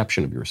your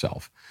perception of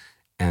yourself.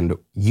 And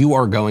you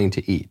are going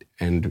to eat.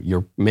 And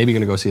you're maybe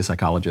going to go see a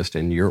psychologist,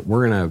 and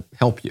we're going to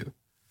help you."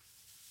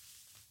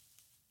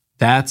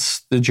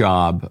 That's the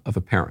job of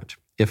a parent.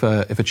 If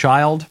a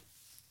child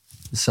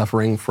is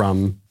suffering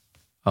from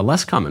a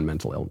less common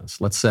mental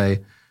illness, let's say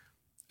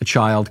a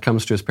child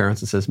comes to his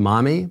parents and says,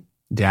 "Mommy,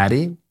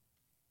 Daddy,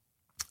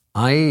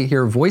 I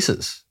hear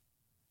voices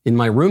in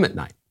my room at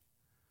night."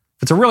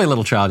 If it's a really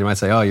little child, you might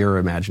say, "Oh, you're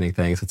imagining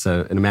things. It's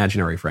an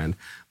imaginary friend."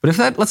 But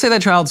let's say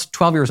that child's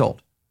 12 years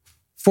old,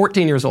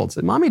 14 years old,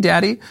 said, "Mommy,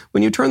 Daddy,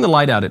 when you turn the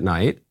light out at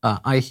night,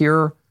 I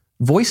hear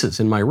voices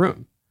in my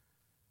room."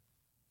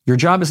 Your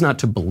job is not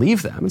to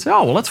believe them and say,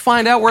 "Oh, well, let's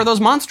find out where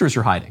those monsters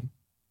are hiding."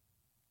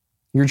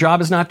 Your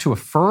job is not to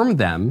affirm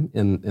them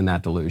in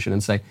that delusion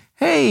and say,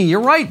 "Hey,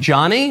 you're right,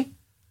 Johnny.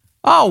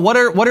 Oh, what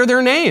are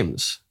their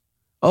names?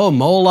 Oh,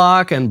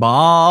 Moloch and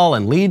Baal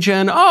and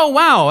Legion. Oh,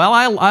 wow,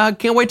 well, I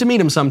can't wait to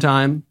meet him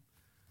sometime."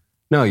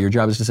 No, your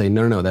job is to say,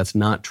 no, that's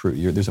not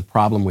true. There's a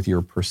problem with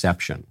your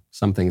perception.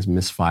 Something's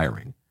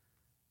misfiring.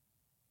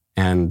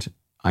 And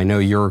I know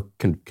you're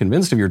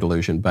convinced of your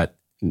delusion, but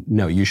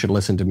no, you should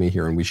listen to me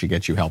here, and we should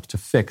get you help to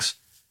fix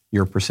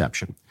your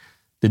perception.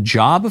 The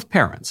job of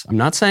parents, I'm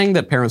not saying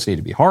that parents need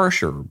to be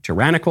harsh or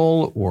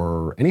tyrannical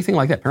or anything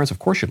like that. Parents, of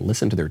course, should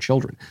listen to their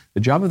children. The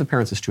job of the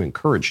parents is to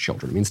encourage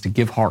children. It means to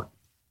give heart.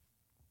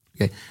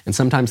 Okay? And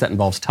sometimes that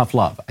involves tough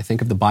love. I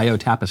think of the Bayeux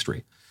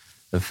Tapestry,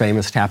 the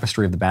famous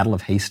tapestry of the Battle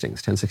of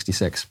Hastings,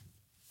 1066.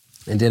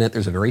 And in it,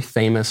 there's a very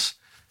famous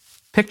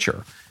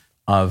picture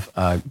of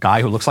a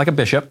guy who looks like a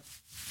bishop,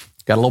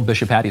 got a little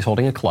bishop hat, he's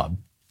holding a club,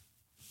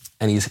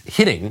 and he's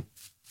hitting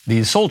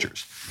these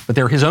soldiers, but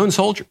they're his own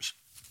soldiers.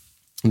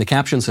 And the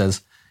caption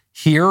says,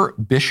 "Here,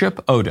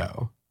 Bishop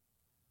Odo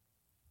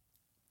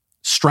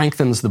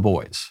strengthens the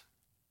boys,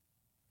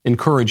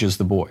 encourages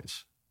the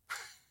boys."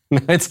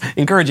 It's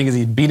encouraging because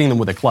he's beating them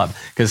with a club,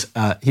 because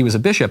he was a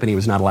bishop and he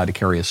was not allowed to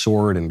carry a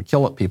sword and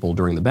kill people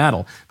during the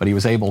battle, but he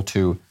was able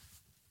to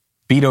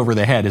beat over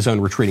the head his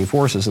own retreating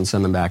forces and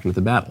send them back into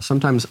the battle.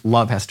 Sometimes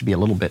love has to be a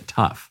little bit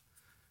tough,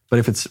 but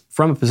if it's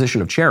from a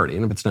position of charity,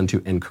 and if it's done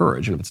to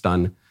encourage, and if it's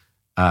done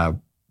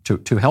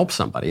to help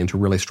somebody and to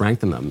really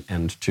strengthen them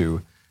and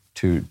to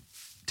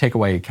take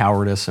away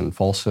cowardice and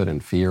falsehood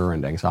and fear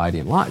and anxiety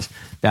and lies,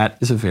 that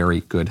is a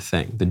very good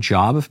thing. The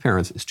job of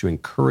parents is to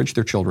encourage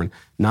their children,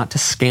 not to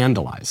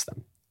scandalize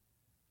them.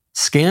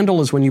 Scandal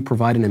is when you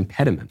provide an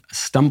impediment, a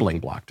stumbling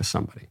block to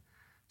somebody.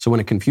 So when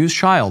a confused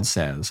child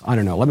says, I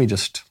don't know, let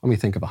me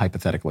think of a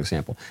hypothetical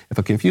example. If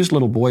a confused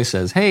little boy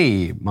says,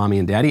 "Hey, Mommy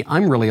and Daddy,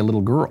 I'm really a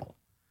little girl,"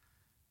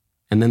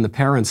 and then the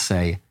parents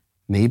say,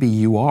 "Maybe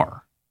you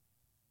are."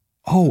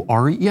 "Oh,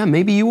 are you? Yeah,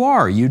 maybe you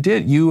are. You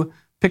did. You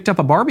picked up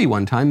a Barbie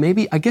one time.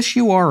 I guess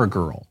you are a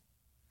girl."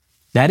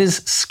 That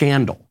is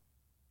scandal.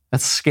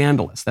 That's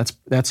scandalous.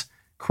 That's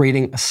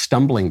creating a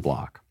stumbling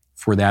block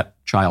for that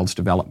child's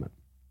development.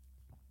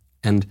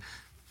 And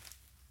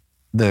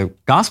the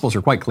Gospels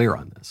are quite clear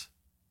on this.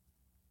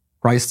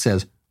 Christ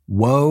says,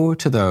 "Woe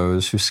to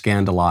those who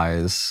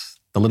scandalize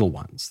the little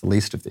ones, the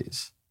least of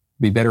these.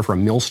 It'd be better for a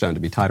millstone to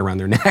be tied around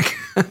their neck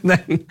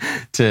than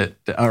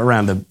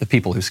around the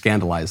people who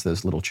scandalize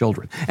those little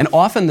children." And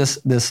often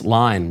this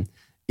line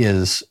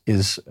is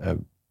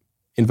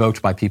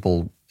invoked by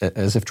people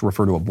as if to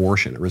refer to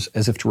abortion or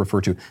as if to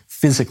refer to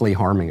physically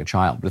harming a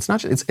child. But it's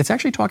not. It's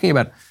actually talking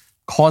about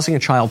causing a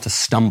child to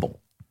stumble,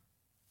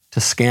 to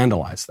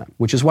scandalize them,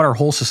 which is what our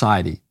whole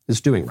society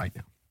is doing right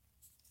now.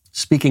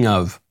 Speaking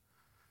of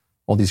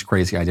all these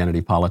crazy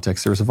identity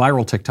politics, there's a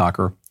viral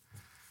TikToker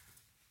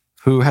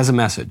who has a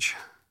message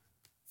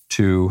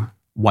to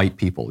white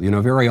people. You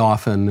know, very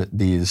often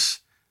these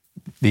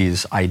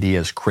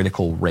ideas,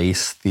 critical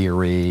race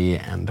theory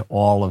and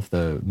all of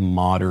the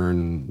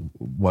modern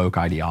woke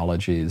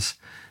ideologies,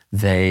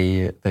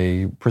 they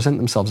present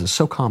themselves as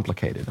so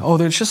complicated. Oh,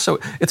 they're just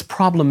it's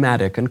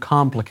problematic and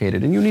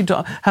complicated, and you need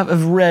to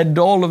have read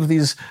all of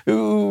these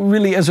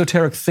really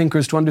esoteric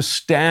thinkers to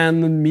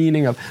understand the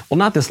meaning of. Well,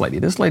 not this lady.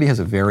 This lady has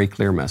a very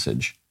clear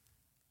message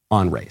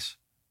on race.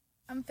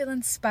 I'm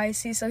feeling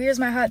spicy, so here's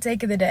my hot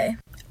take of the day.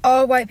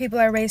 All white people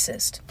are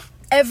racist.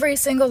 Every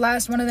single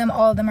last one of them,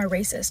 all of them are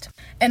racist.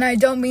 And I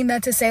don't mean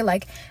that to say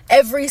like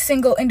every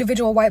single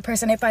individual white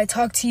person, if I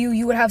talk to you,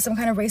 you would have some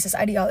kind of racist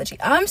ideology.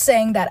 I'm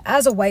saying that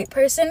as a white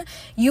person,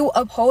 you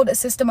uphold a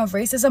system of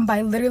racism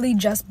by literally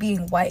just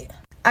being white.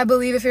 I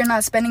believe if you're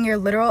not spending your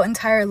literal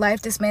entire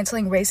life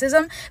dismantling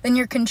racism, then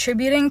you're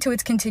contributing to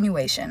its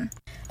continuation.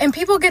 And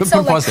people get so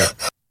like...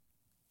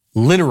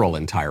 Literal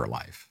entire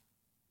life.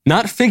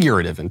 Not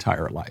figurative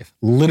entire life.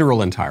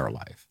 Literal entire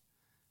life.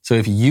 So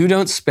if you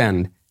don't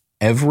spend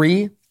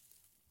every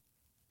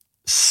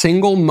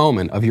single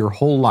moment of your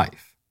whole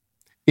life,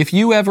 if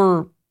you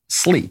ever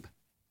sleep,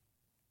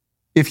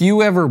 if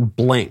you ever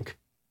blink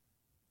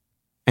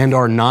and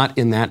are not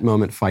in that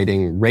moment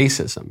fighting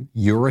racism,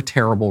 you're a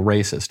terrible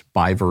racist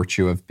by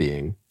virtue of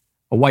being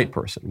a white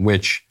person,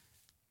 which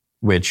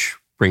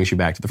brings you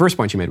back to the first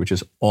point you made, which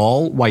is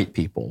all white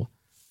people,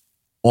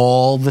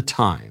 all the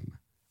time,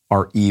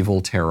 are evil,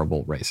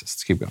 terrible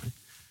racists. Keep going.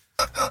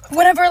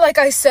 Whenever, like,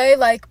 I say,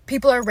 like,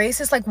 people are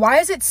racist, like, why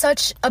is it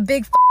such a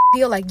big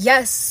deal? Like,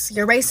 yes,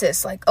 you're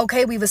racist. Like,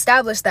 okay, we've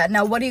established that.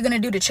 Now, what are you going to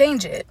do to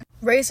change it?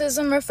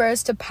 Racism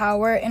refers to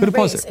power and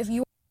race.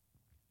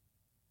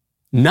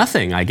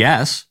 Nothing, I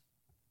guess.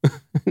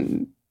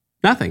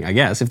 Nothing, I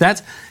guess. If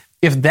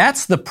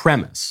that's the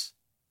premise,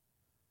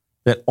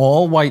 that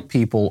all white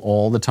people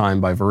all the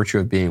time by virtue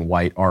of being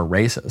white are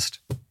racist,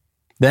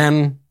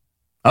 then,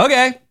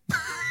 okay.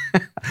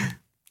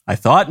 I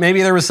thought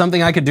maybe there was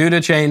something I could do to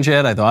change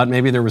it. I thought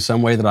maybe there was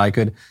some way that I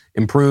could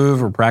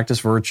improve or practice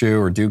virtue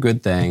or do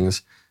good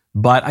things,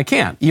 but I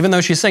can't. Even though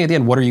she's saying at the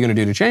end, what are you going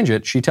to do to change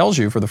it? She tells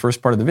you for the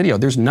first part of the video,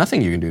 there's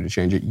nothing you can do to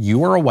change it.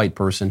 You are a white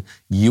person.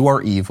 You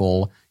are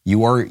evil.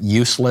 You are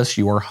useless.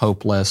 You are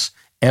hopeless.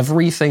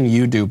 Everything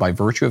you do by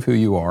virtue of who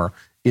you are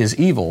is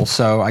evil.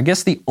 So I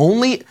guess the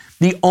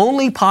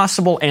only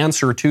possible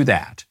answer to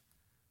that,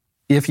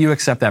 if you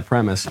accept that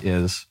premise,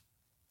 is,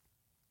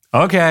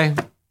 okay,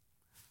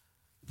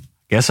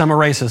 guess I'm a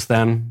racist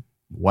then.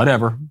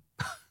 Whatever.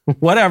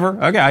 Whatever.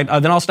 Okay,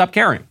 then I'll stop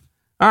caring.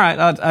 All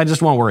right, I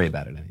just won't worry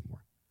about it anymore.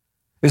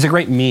 There's a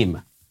great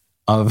meme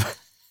of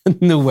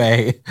the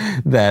way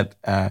that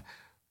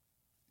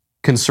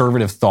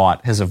conservative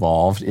thought has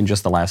evolved in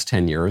just the last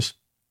 10 years.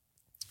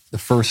 The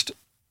first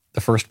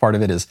part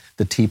of it is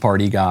the Tea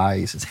Party guy.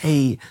 He says,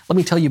 hey, let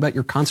me tell you about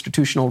your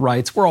constitutional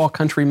rights. We're all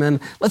countrymen.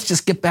 Let's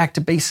just get back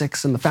to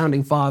basics and the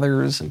founding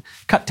fathers and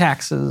cut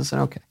taxes.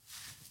 Okay.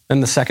 Then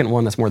the second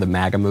one, that's more the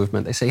MAGA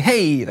movement. They say,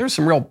 hey, there's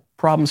some real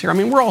problems here. I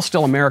mean, we're all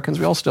still Americans.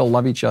 We all still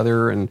love each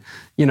other. And,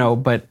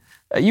 but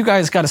you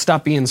guys got to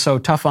stop being so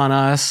tough on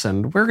us.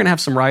 And we're going to have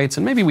some rights.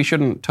 And maybe we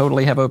shouldn't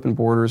totally have open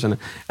borders. And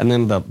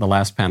then the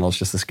last panel is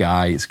just this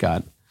guy. He's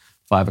got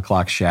 5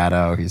 o'clock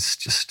shadow. He's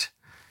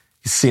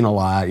seen a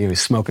lot.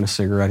 He's smoking a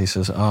cigarette. He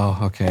says, oh,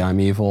 okay,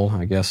 I'm evil.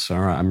 I guess all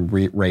right, I'm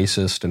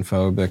racist and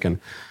phobic and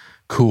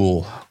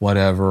cool,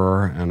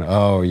 whatever, and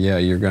oh yeah,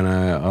 you're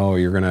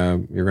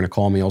gonna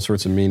call me all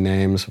sorts of mean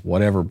names,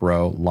 whatever,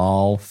 bro,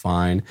 lol,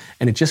 fine,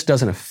 and it just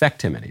doesn't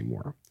affect him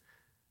anymore.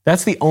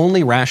 That's the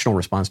only rational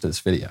response to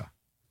this video.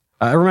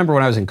 I remember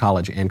when I was in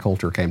college, Ann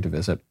Coulter came to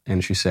visit,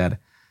 and she said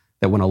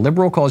that when a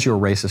liberal calls you a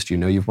racist, you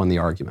know you've won the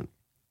argument.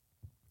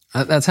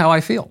 That's how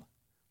I feel.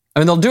 I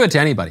mean, they'll do it to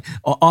anybody.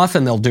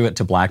 Often they'll do it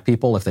to black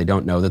people if they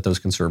don't know that those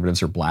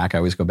conservatives are black. I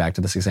always go back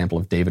to this example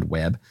of David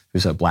Webb,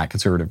 who's a black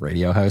conservative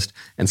radio host,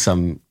 and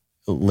some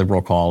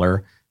liberal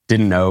caller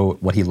didn't know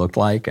what he looked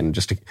like. And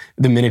just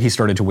the minute he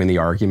started to win the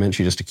argument,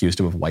 she just accused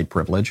him of white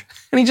privilege.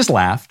 And he just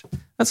laughed.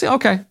 That's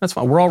okay. That's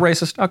fine. We're all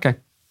racist. Okay.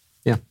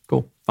 Yeah,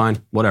 cool. Fine.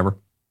 Whatever.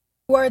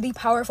 You are the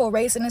powerful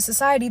race in a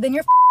society, then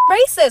you're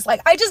racist.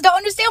 Like, I just don't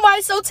understand why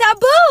it's so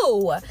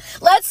taboo.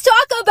 Let's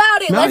talk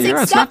about it. No, Let's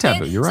accept it's not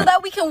taboo. You're right. So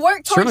that we can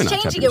work towards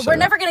changing it. We're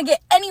never going to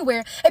get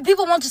anywhere if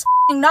people won't just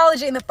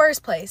acknowledge it in the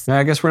first place.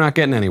 I guess we're not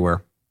getting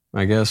anywhere.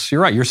 I guess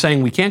you're right. You're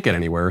saying we can't get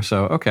anywhere.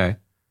 So, okay.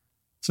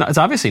 It's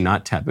obviously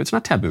not taboo. It's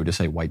not taboo to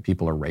say white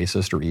people are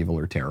racist or evil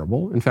or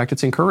terrible. In fact,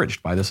 it's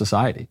encouraged by the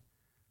society.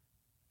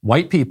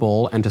 White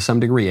people, and to some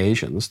degree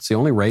Asians, it's the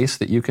only race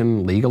that you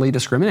can legally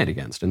discriminate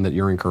against and that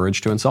you're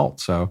encouraged to insult.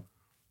 So,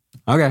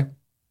 okay.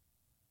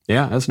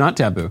 Yeah, that's not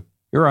taboo.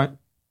 You're right.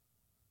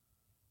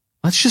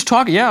 Let's just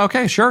talk. Yeah,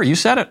 okay, sure. You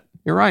said it.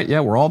 You're right. Yeah,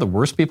 we're all the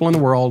worst people in the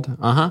world.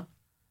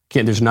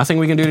 There's nothing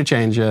we can do to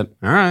change it.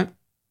 All right.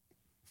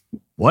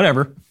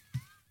 Whatever.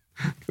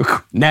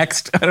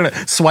 Next. I don't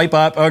know. Swipe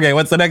up. Okay,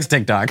 what's the next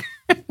TikTok?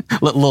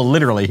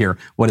 Literally here.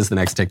 What is the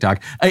next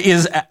TikTok?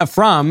 Is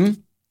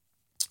from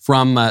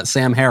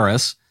Sam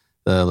Harris,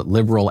 the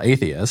liberal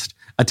atheist,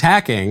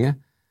 attacking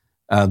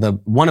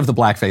one of the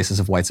black faces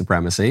of white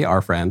supremacy,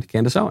 our friend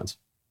Candace Owens.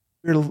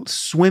 You're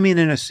swimming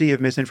in a sea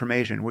of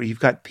misinformation where you've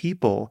got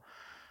people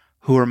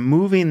who are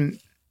moving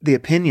the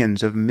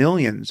opinions of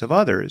millions of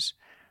others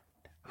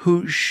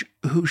who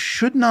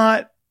should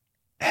not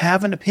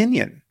have an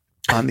opinion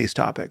on these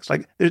topics.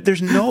 Like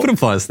there's no... Put a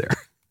pause there.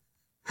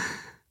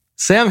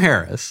 Sam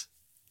Harris,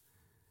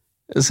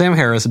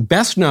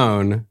 best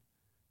known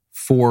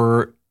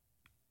for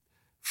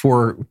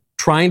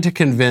trying to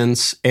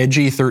convince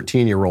edgy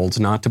 13-year-olds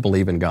not to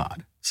believe in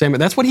God.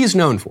 That's what he's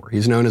known for.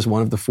 He's known as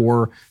one of the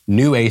 4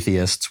 new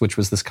atheists, which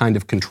was this kind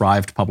of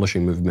contrived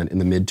publishing movement in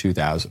the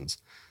mid-2000s.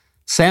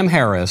 Sam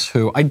Harris,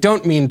 who I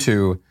don't mean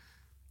to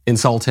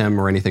insult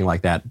him or anything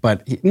like that,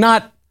 but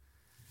not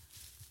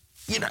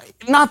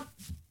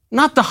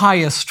the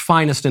highest,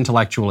 finest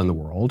intellectual in the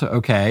world.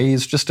 Okay,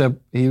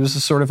 he was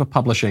a sort of a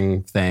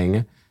publishing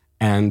thing,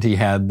 and he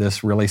had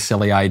this really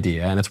silly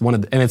idea, and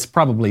it's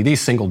probably the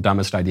single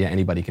dumbest idea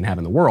anybody can have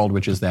in the world,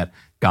 which is that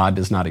God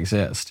does not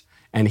exist.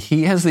 And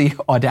he has the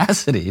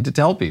audacity to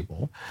tell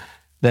people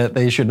that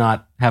they should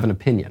not have an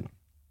opinion.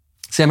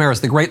 Sam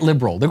Harris, the great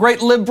liberal,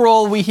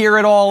 we hear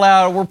it all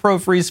out, we're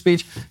pro-free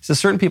speech. He says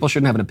certain people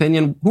shouldn't have an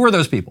opinion. Who are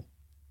those people?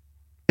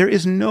 There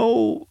is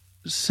no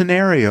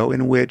scenario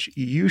in which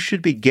you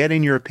should be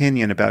getting your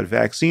opinion about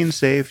vaccine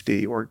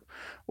safety or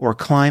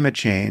climate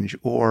change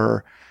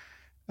or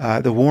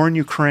the war in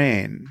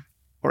Ukraine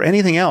or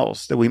anything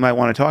else that we might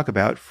want to talk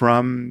about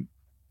from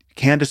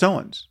Candace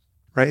Owens.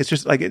 Right? It's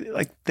just like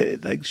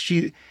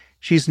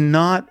she's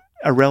not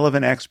a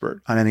relevant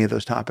expert on any of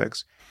those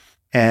topics.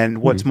 And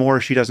what's more,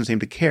 she doesn't seem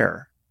to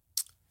care.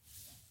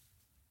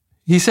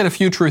 He said a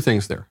few true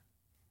things there.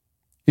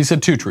 He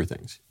said 2 true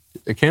things.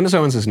 Candace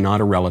Owens is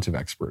not a relative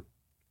expert.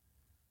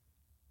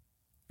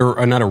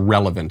 Or not a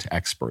relevant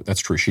expert. That's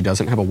true. She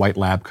doesn't have a white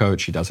lab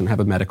coat. She doesn't have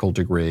a medical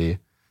degree.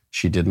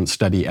 She didn't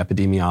study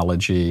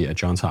epidemiology at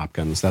Johns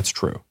Hopkins. That's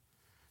true.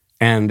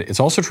 And it's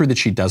also true that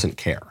she doesn't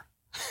care.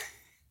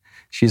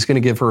 She's going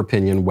to give her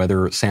opinion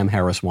whether Sam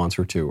Harris wants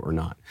her to or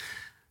not.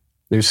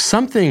 There's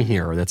something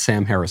here that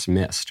Sam Harris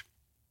missed,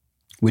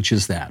 which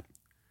is that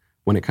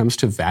when it comes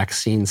to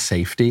vaccine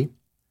safety,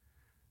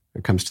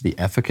 when it comes to the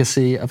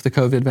efficacy of the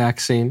COVID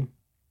vaccine,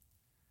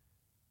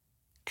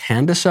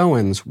 Candace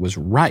Owens was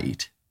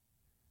right,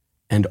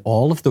 and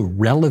all of the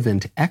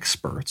relevant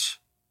experts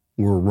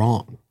were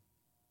wrong.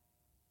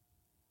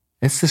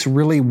 It's this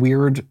really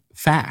weird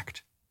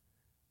fact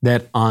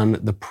that on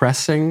the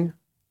pressing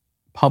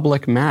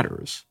public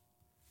matters,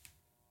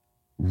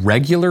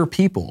 regular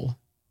people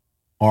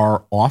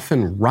are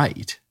often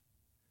right,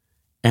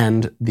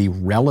 and the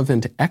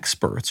relevant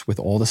experts with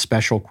all the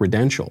special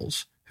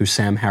credentials who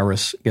Sam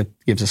Harris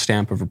gives a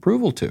stamp of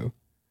approval to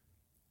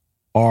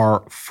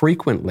are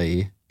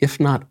frequently, if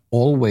not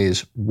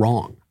always,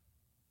 wrong.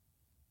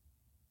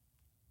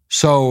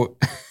 So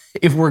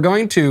if we're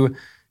going to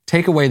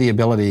take away the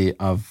ability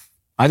of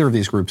either of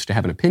these groups to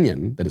have an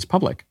opinion that is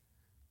public,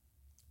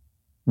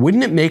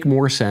 wouldn't it make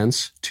more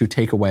sense to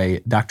take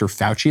away Dr.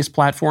 Fauci's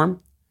platform?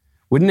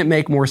 Wouldn't it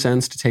make more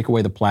sense to take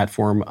away the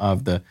platform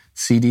of the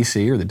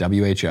CDC or the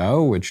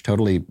WHO, which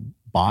totally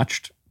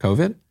botched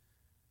COVID?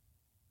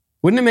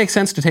 Wouldn't it make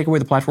sense to take away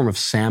the platform of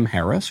Sam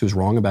Harris, who's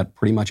wrong about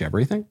pretty much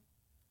everything?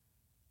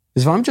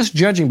 Because if I'm just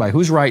judging by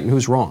who's right and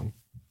who's wrong,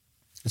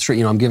 it's true,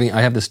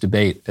 I have this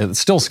debate, it's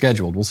still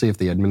scheduled, we'll see if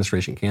the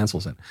administration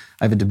cancels it.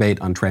 I have a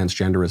debate on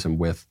transgenderism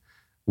with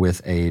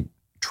a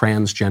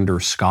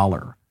transgender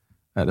scholar,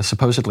 a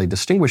supposedly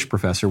distinguished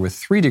professor with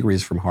 3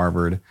 degrees from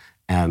Harvard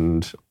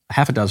and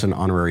half a dozen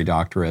honorary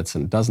doctorates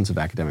and dozens of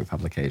academic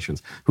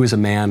publications, who is a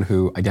man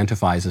who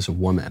identifies as a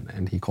woman,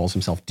 and he calls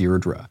himself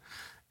Deirdre,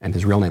 and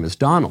his real name is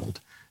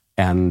Donald,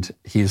 and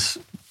he's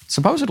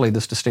supposedly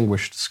this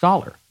distinguished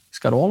scholar. He's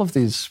got all of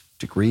these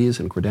degrees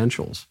and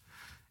credentials,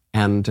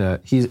 and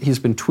he's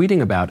been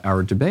tweeting about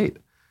our debate,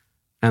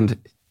 and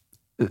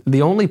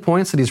the only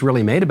points that he's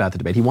really made about the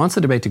debate, he wants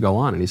the debate to go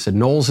on, and he said,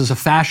 Knowles is a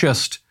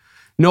fascist.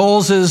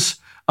 Knowles is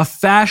a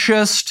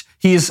fascist.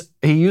 He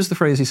used the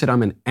phrase, he said,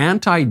 I'm an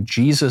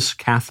anti-Jesus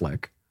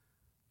Catholic.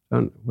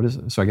 What is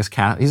it? So I guess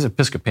he's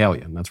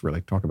Episcopalian. That's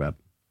really talk about,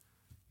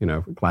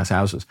 glass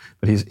houses.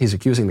 But he's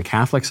accusing the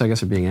Catholics, I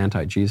guess, of being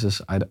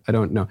anti-Jesus. I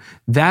don't know.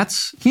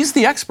 He's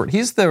the expert.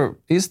 He's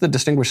the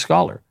distinguished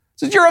scholar.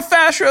 He says, you're a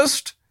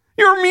fascist.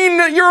 You're mean.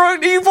 You're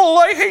an evil.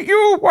 I hate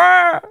you.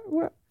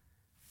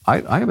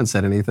 I haven't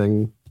said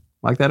anything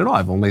like that at all.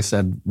 I've only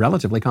said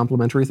relatively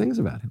complimentary things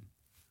about him.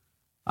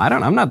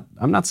 I'm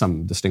not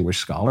some distinguished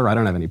scholar. I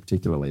don't have any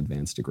particularly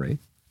advanced degree.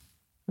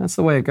 That's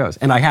the way it goes.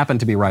 And I happen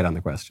to be right on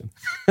the question.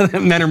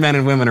 Men are men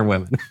and women are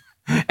women.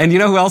 And you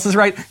know who else is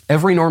right?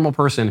 Every normal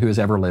person who has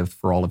ever lived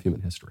for all of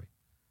human history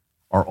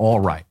are all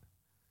right.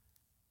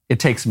 It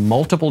takes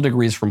multiple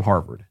degrees from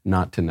Harvard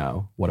not to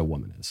know what a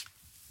woman is.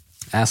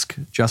 Ask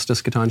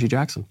Justice Ketanji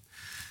Jackson.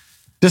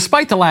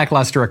 Despite the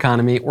lackluster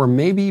economy, or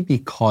maybe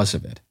because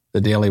of it, the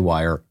Daily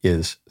Wire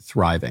is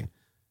thriving.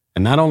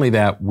 And not only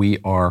that, we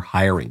are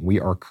hiring. We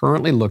are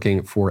currently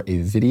looking for a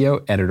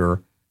video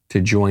editor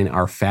to join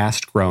our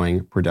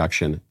fast-growing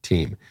production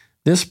team.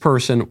 This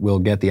person will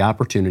get the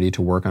opportunity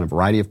to work on a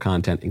variety of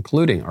content,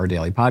 including our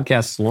daily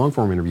podcasts,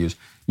 long-form interviews,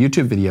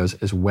 YouTube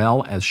videos, as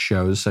well as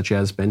shows such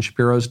as Ben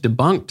Shapiro's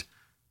Debunked,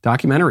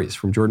 documentaries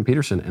from Jordan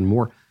Peterson, and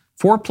more.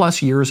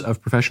 4+ years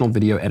of professional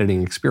video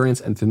editing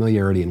experience and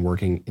familiarity in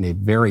working in a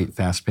very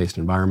fast-paced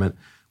environment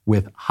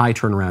with high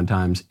turnaround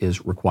times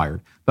is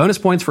required. Bonus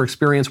points for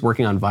experience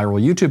working on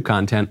viral YouTube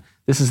content.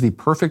 This is the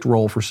perfect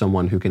role for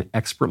someone who can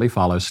expertly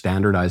follow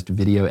standardized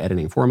video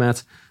editing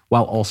formats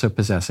while also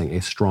possessing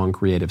a strong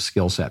creative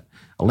skill set.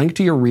 A link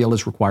to your reel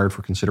is required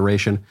for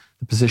consideration.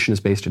 The position is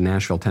based in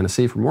Nashville,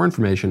 Tennessee. For more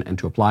information and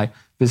to apply,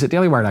 visit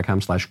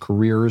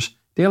dailywire.com/careers,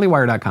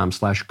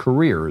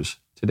 dailywire.com/careers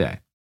today.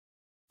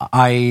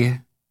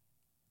 I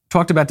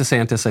talked about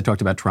DeSantis, I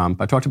talked about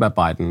Trump, I talked about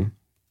Biden.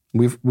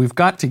 We've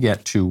got to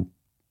get to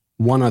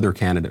one other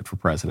candidate for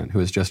president who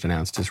has just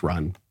announced his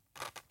run.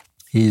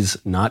 He's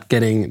not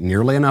getting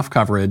nearly enough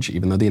coverage,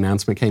 even though the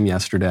announcement came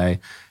yesterday.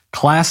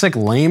 Classic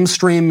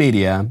lamestream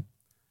media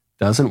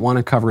doesn't want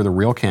to cover the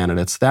real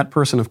candidates. That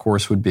person, of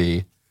course, would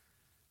be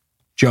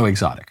Joe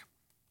Exotic.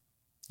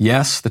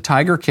 Yes, the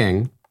Tiger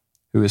King,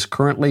 who is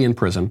currently in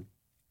prison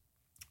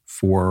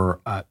for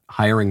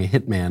hiring a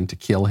hitman to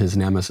kill his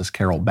nemesis,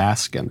 Carol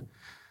Baskin.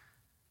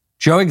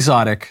 Joe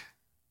Exotic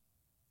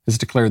has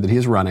declared that he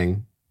is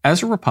running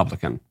as a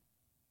Republican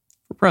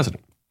for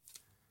president.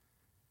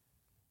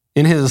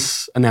 In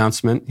his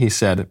announcement, he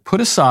said, "Put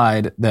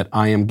aside that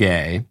I am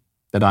gay,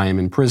 that I am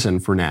in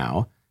prison for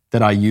now,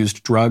 that I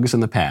used drugs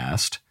in the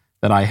past,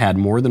 that I had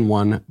more than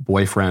one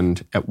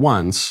boyfriend at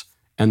once,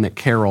 and that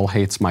Carol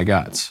hates my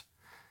guts.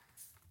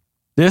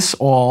 This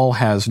all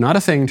has not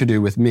a thing to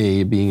do with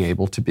me being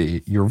able to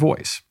be your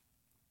voice.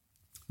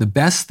 The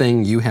best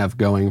thing you have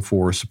going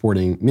for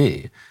supporting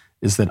me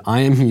is that I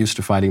am used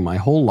to fighting my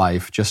whole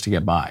life just to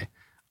get by.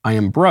 I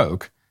am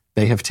broke.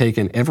 They have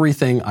taken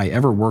everything I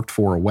ever worked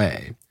for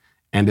away,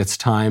 and it's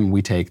time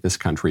we take this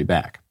country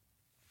back."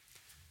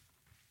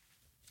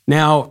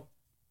 Now,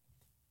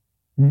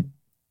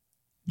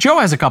 Joe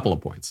has a couple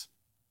of points.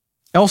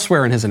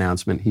 Elsewhere in his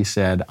announcement, he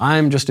said,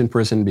 "I'm just in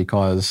prison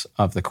because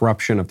of the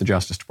corruption of the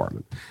Justice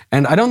Department."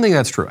 And I don't think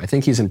that's true. I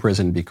think he's in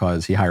prison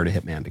because he hired a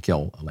hitman to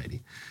kill a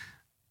lady.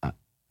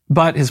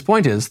 But his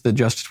point is the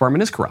Justice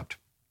Department is corrupt.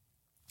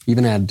 He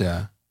even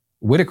had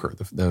Whitaker,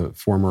 the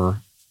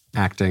former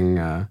acting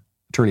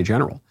attorney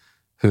general,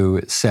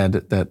 who said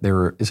that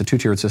there is a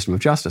two-tiered system of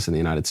justice in the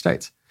United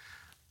States.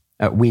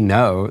 We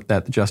know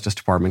that the Justice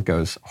Department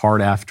goes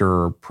hard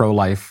after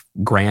pro-life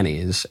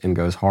grannies and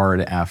goes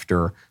hard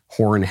after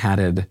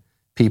horn-hatted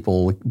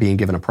people being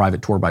given a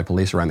private tour by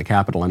police around the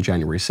Capitol on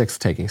January 6th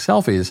taking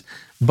selfies,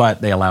 but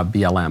they allow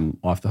BLM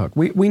off the hook.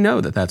 We know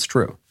that that's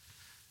true.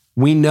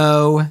 We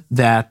know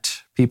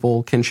that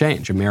people can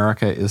change.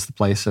 America is the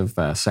place of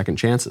second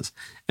chances.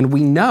 And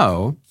we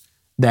know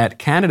that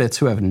candidates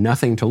who have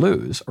nothing to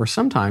lose are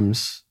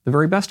sometimes the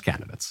very best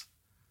candidates.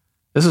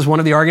 This is one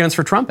of the arguments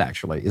for Trump,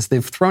 actually, is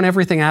they've thrown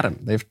everything at him.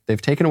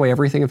 They've taken away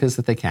everything of his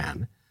that they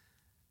can,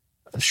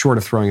 short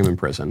of throwing him in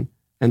prison.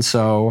 And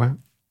so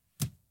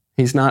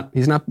he's not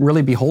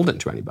really beholden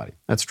to anybody.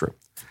 That's true.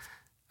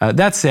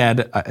 That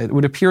said, it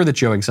would appear that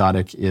Joe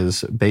Exotic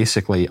is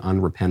basically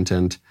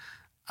unrepentant.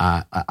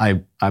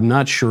 I'm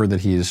not sure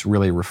that he's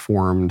really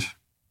reformed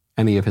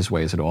any of his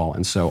ways at all.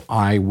 And so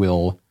I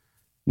don't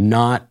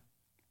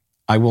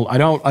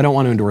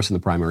want to endorse in the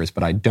primaries,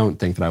 but I don't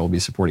think that I will be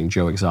supporting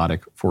Joe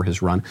Exotic for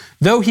his run,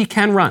 though he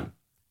can run.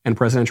 And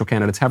presidential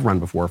candidates have run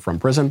before from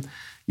prison.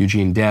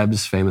 Eugene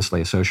Debs,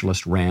 famously a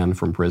socialist, ran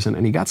from prison,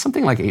 and he got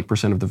something like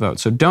 8% of the vote.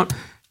 So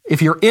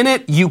if you're in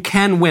it, you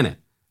can win it.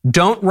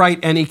 Don't write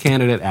any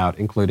candidate out,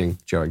 including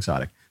Joe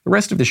Exotic. The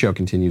rest of the show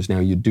continues now.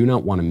 You do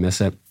not want to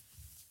miss it.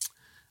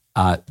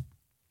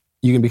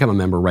 You can become a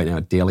member right now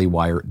at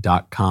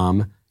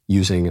dailywire.com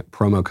using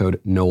promo code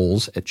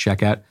Knowles at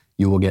checkout.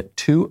 You will get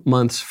 2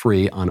 months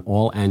free on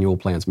all annual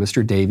plans.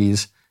 Mr.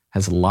 Davies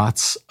has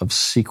lots of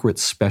secret,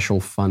 special,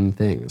 fun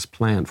things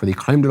planned for the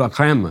crème de la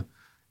crème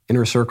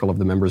inner circle of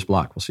the members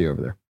block. We'll see you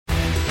over there.